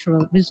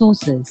Natural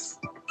Resources,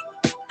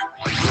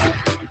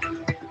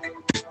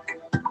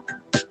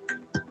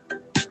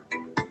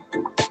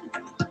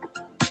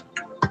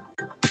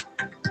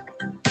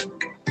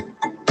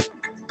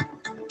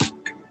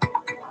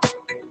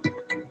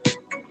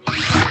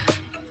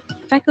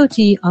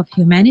 Faculty of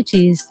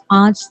Humanities,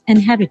 Arts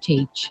and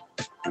Heritage,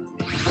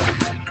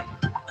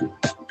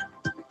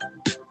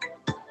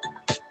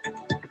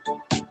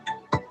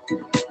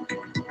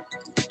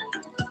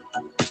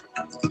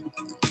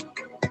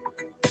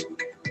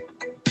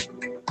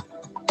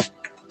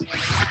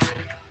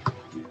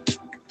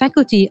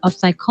 Faculty of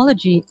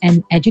Psychology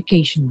and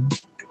Education,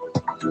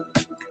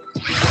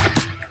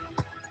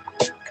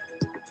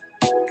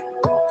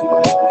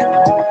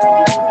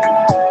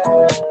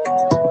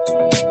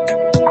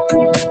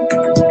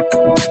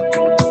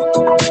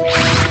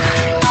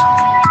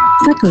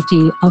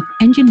 Faculty of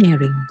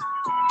Engineering,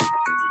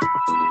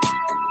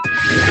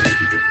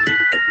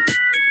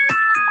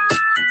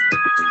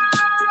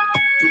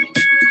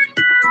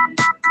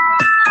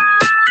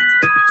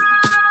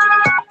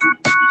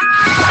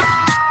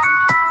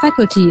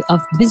 Faculty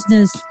of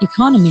Business,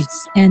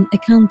 Economics and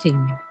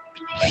Accounting,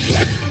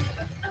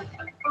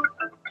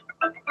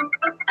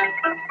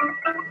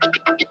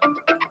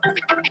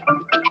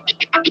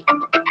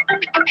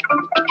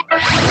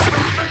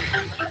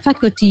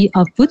 Faculty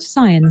of Food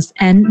Science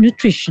and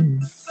Nutrition,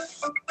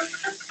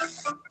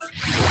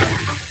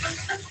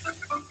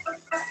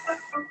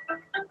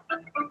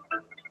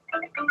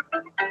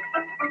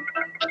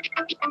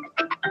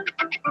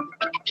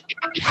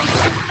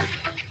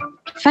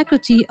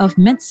 Faculty of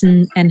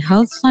Medicine and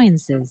Health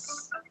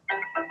Sciences,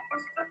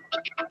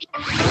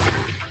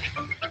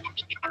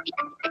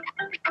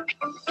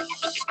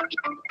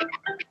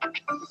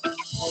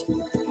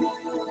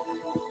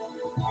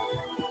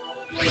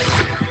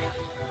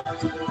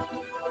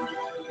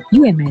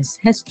 UMS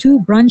has two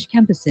branch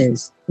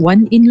campuses,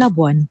 one in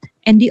Labuan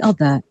and the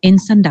other in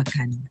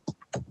Sandakan.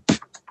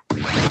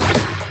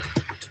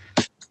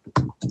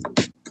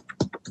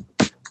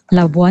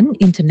 Labuan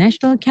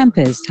International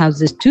Campus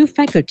houses two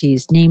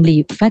faculties,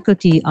 namely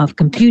Faculty of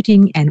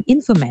Computing and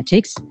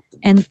Informatics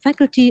and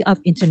Faculty of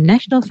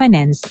International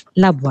Finance,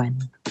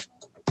 Labuan.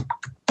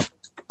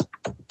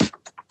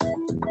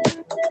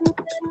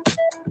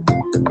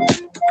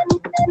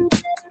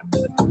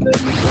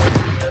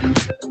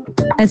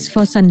 As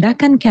for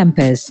Sandakan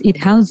campus, it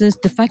houses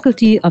the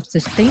Faculty of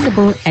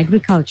Sustainable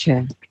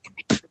Agriculture.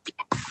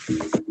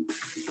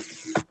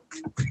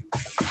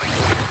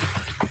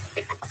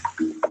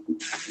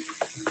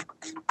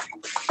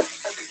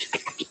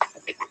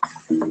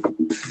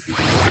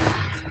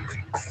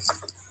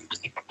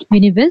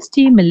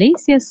 University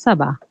Malaysia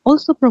Sabah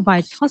also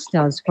provides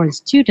hostels for its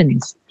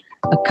students.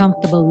 A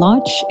comfortable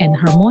lodge and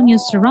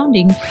harmonious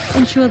surrounding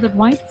ensure the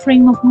right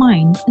frame of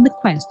mind in the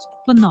quest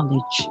for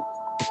knowledge.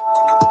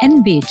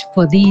 Envied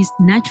for these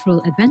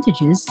natural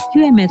advantages,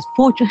 UMS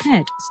forged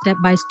ahead step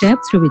by step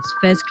through its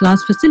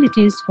first-class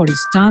facilities for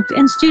its staff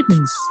and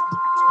students.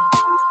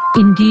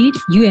 Indeed,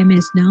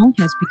 UMS now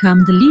has become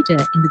the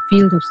leader in the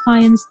field of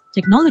science,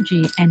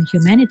 technology and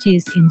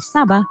humanities in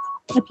Sabah,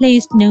 a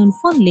place known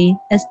fondly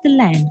as the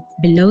land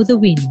below the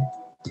wind.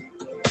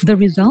 The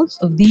results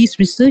of these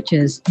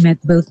researchers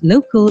met both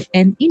local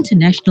and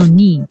international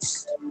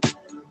needs.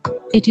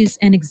 It is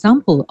an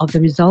example of the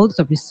results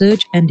of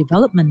research and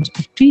development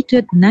of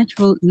treated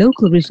natural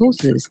local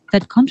resources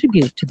that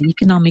contribute to the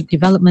economic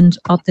development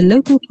of the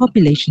local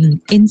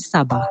population in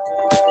Sabah.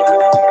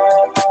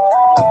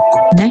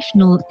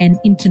 National and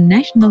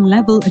international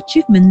level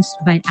achievements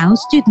by our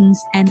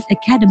students and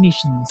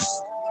academicians.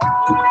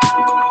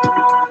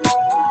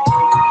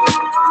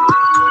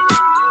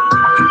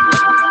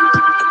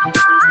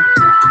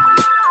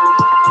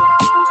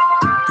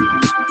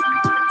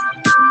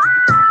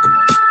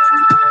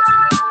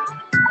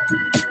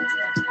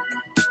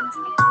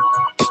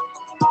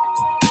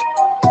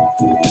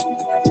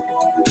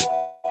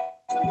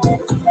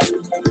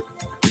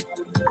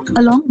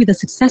 Along with the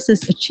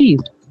successes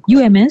achieved,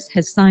 UMS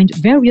has signed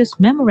various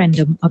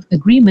memorandum of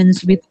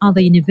agreements with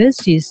other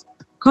universities,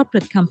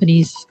 corporate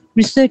companies,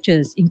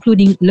 researchers,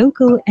 including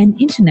local and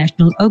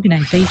international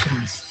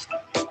organizations.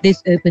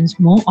 This opens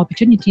more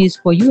opportunities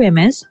for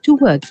UMS to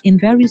work in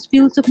various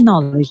fields of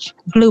knowledge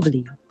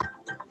globally.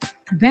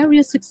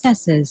 Various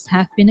successes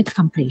have been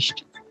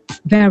accomplished.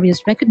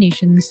 Various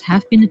recognitions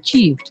have been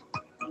achieved.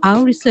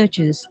 Our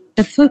researchers,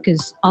 the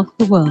focus of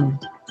the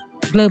world.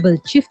 Global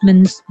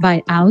achievements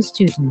by our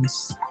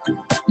students.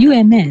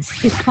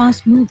 UMS is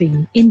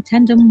fast-moving in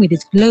tandem with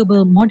its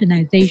global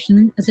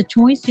modernization as a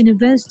choice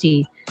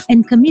university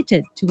and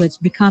committed towards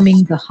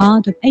becoming the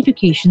heart of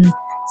education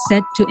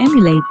set to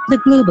emulate the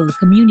global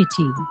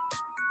community.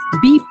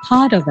 Be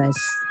part of us.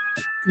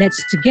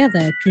 Let's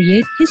together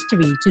create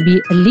history to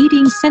be a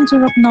leading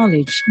center of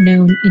knowledge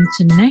known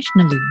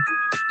internationally.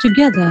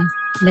 Together,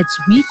 let's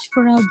reach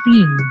for our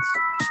dreams.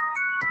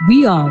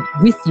 We are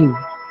with you.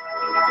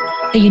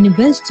 A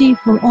university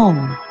for all.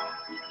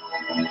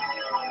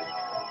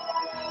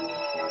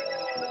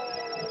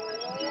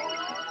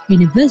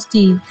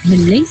 University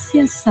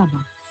Malaysia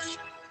Sabah.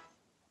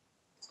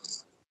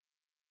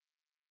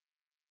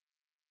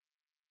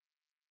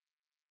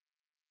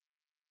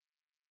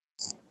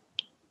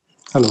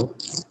 Hello.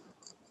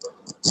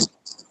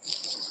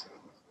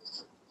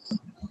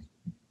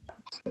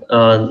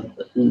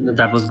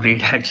 That was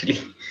great, actually.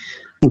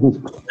 So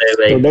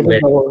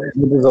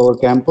that is our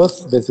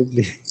campus,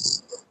 basically.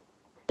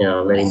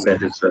 Yeah, very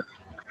impressive, sir.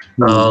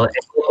 Any more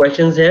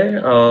questions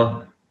here?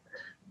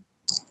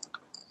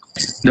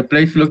 The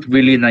place looks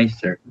really nice,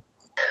 sir.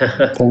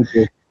 Thank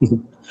you.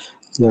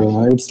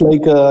 Yeah, it's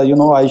like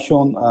I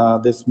shown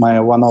this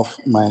one of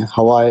my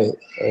Hawaii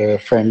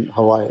friend,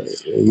 Hawaii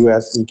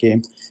US. He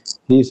came.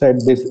 He said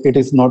this. It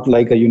is not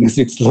like a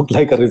university. It's look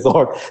like a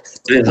resort.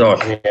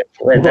 Resort. Yeah.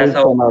 Well, that's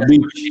how on a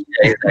beach.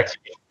 is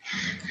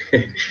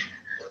actually.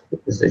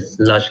 It's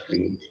lush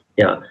green.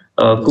 Yeah.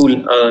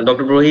 Cool.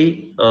 Dr.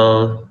 Brohi,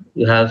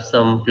 you have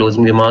some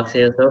closing remarks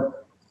here, sir.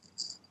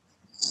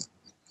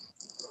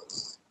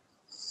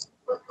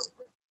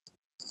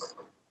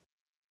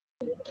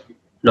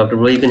 Dr.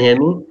 Brohi, you can hear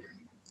me?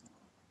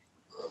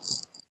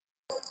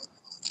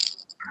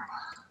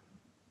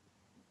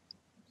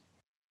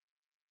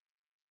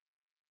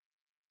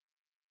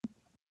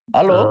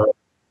 Hello?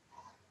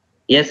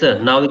 Yes, sir.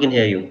 Now we can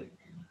hear you.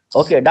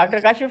 Okay,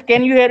 Dr. Kashif,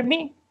 can you hear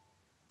me?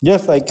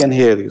 Yes, I can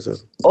hear you, sir.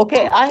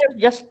 Okay, I have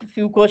just a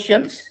few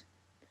questions,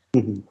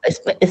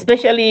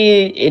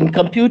 especially in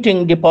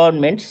computing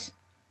departments.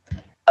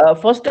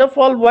 First of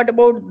all, what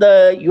about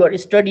your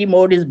study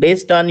mode is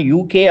based on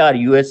UK or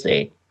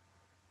USA?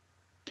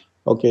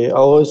 Okay,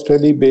 our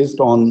study based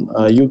on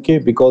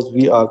UK because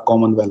we are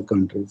Commonwealth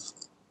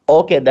countries.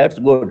 Okay, that's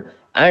good.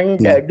 And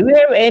do you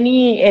have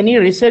any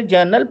research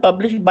journal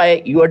published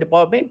by your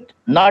department,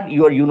 not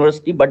your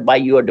university, but by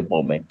your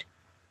department?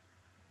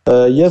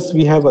 Yes,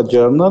 we have a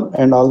journal,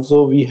 and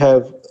also we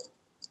have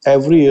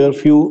every year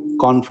few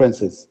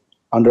conferences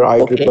under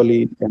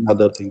IEEE and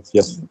other things.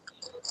 Yes.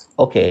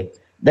 Okay,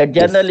 that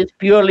journal is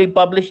purely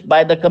published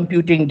by the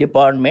computing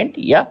department.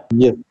 Yeah.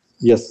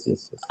 Yes.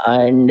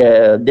 And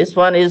this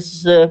one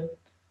is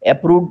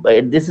approved.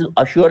 This is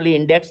a surely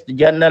indexed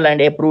journal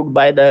and approved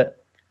by the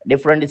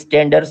different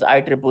standards,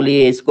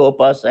 IEEE,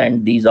 Scopus,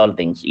 and these all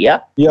things.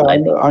 Yeah. Yeah,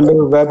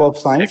 under Web of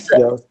Science.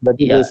 That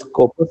is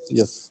Scopus.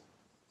 Yes.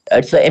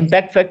 It's an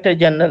impact factor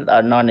journal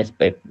or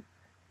non-impact?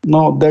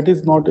 No, that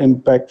is not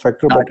impact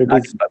factor, but it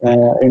is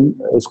in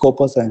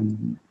Scopus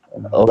and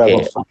Web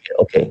of Science.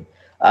 Okay.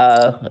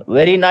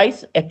 Very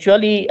nice.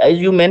 Actually, as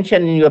you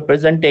mentioned in your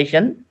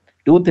presentation,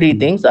 2-3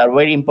 things are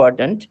very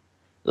important.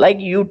 Like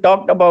you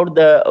talked about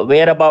the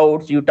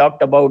whereabouts, you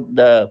talked about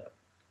the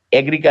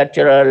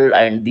agricultural,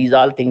 and these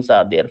all things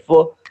are there.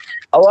 For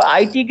our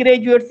IT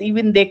graduates,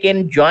 even they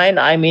can join,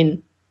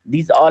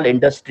 these all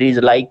industries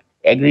like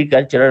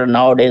agricultural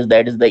nowadays,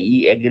 that is the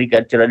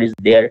e-agricultural is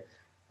there.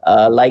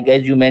 like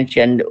as you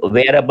mentioned,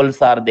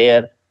 wearables are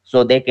there,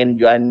 so they can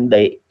join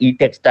the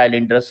e-textile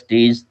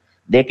industries.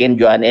 They can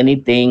join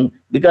anything,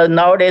 because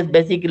nowadays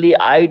basically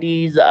IT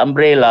is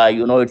umbrella.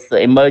 It's the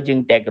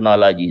emerging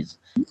technologies.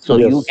 So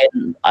you Yes.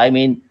 can,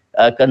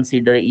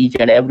 consider each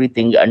and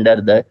everything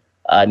under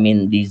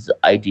these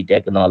IT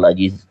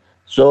technologies.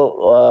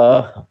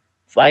 So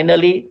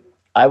finally,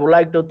 I would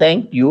like to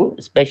thank you,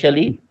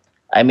 especially.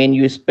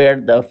 You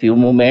spared the few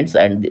moments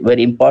and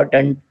very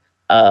important.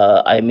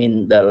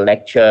 The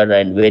lecture,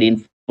 and very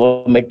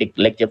informative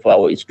lecture for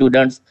our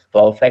students,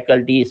 for our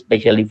faculty,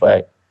 especially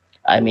for,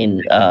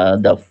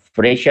 the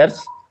freshers.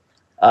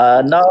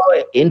 Now,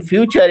 in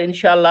future,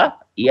 inshallah,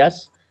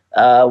 yes,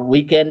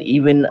 we can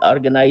even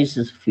organize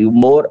a few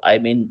more,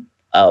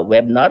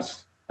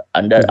 webinars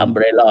under Mhm.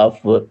 umbrella of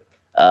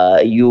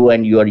you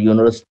and your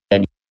university.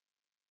 And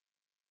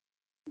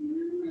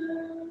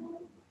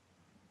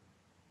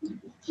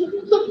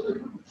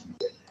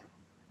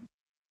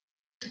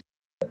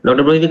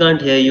Dr. Bro, we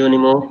can't hear you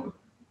anymore.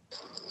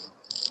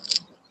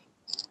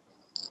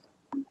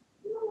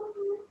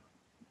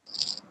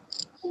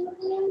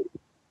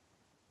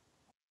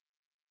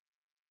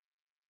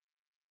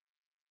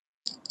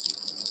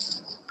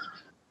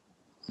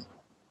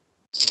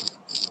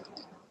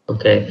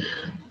 Okay.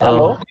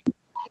 hello.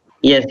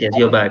 Yes, yes,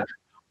 you're back.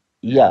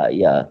 Yeah,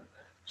 yeah.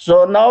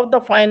 So now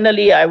the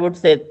finally, I would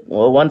say,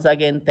 once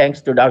again,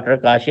 thanks to Dr.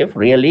 Kashif.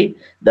 Really,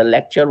 the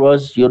lecture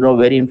was,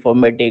 very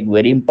informative,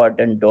 very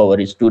important to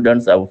our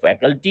students, our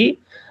faculty,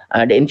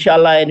 and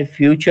inshallah, in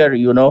future,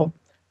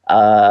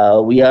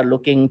 we are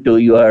looking to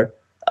your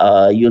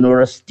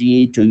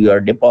university, to your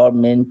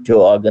department to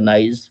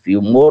organize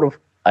few more.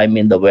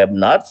 The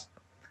webinars.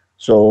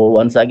 So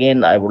once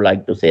again, I would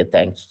like to say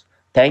thanks.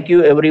 Thank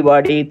you,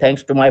 everybody.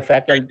 Thanks to my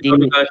Thank you,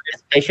 Dr. faculty, Kashif. Thank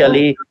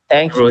especially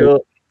thanks you,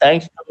 to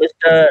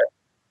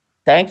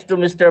thanks to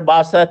Mr.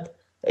 Basat.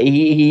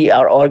 He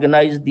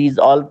organized these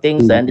all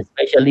things, and Mhm.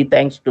 especially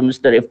thanks to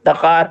Mr.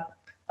 Iftakhar,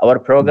 our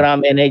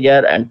program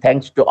manager, and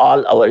thanks to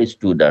all our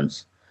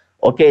students.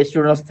 Okay,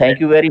 students,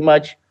 thank you very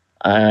much.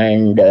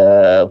 And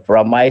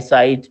from my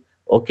side,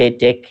 okay,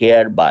 take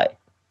care. Bye.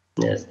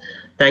 Yes.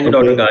 Thank you,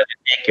 Dr. Okay. Kashif.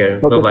 Take care.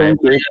 Okay, Bye-bye.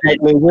 thank you. It's my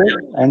pleasure,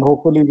 and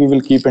hopefully we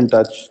will keep in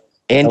touch.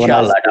 Have a nice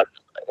Inshallah, day. Doctor.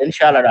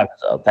 Inshallah,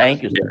 Doctor.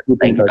 Thank you, sir. Keep in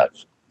Thank you, touch.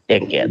 Doctor.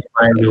 Take care.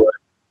 Bye, Okay. everyone.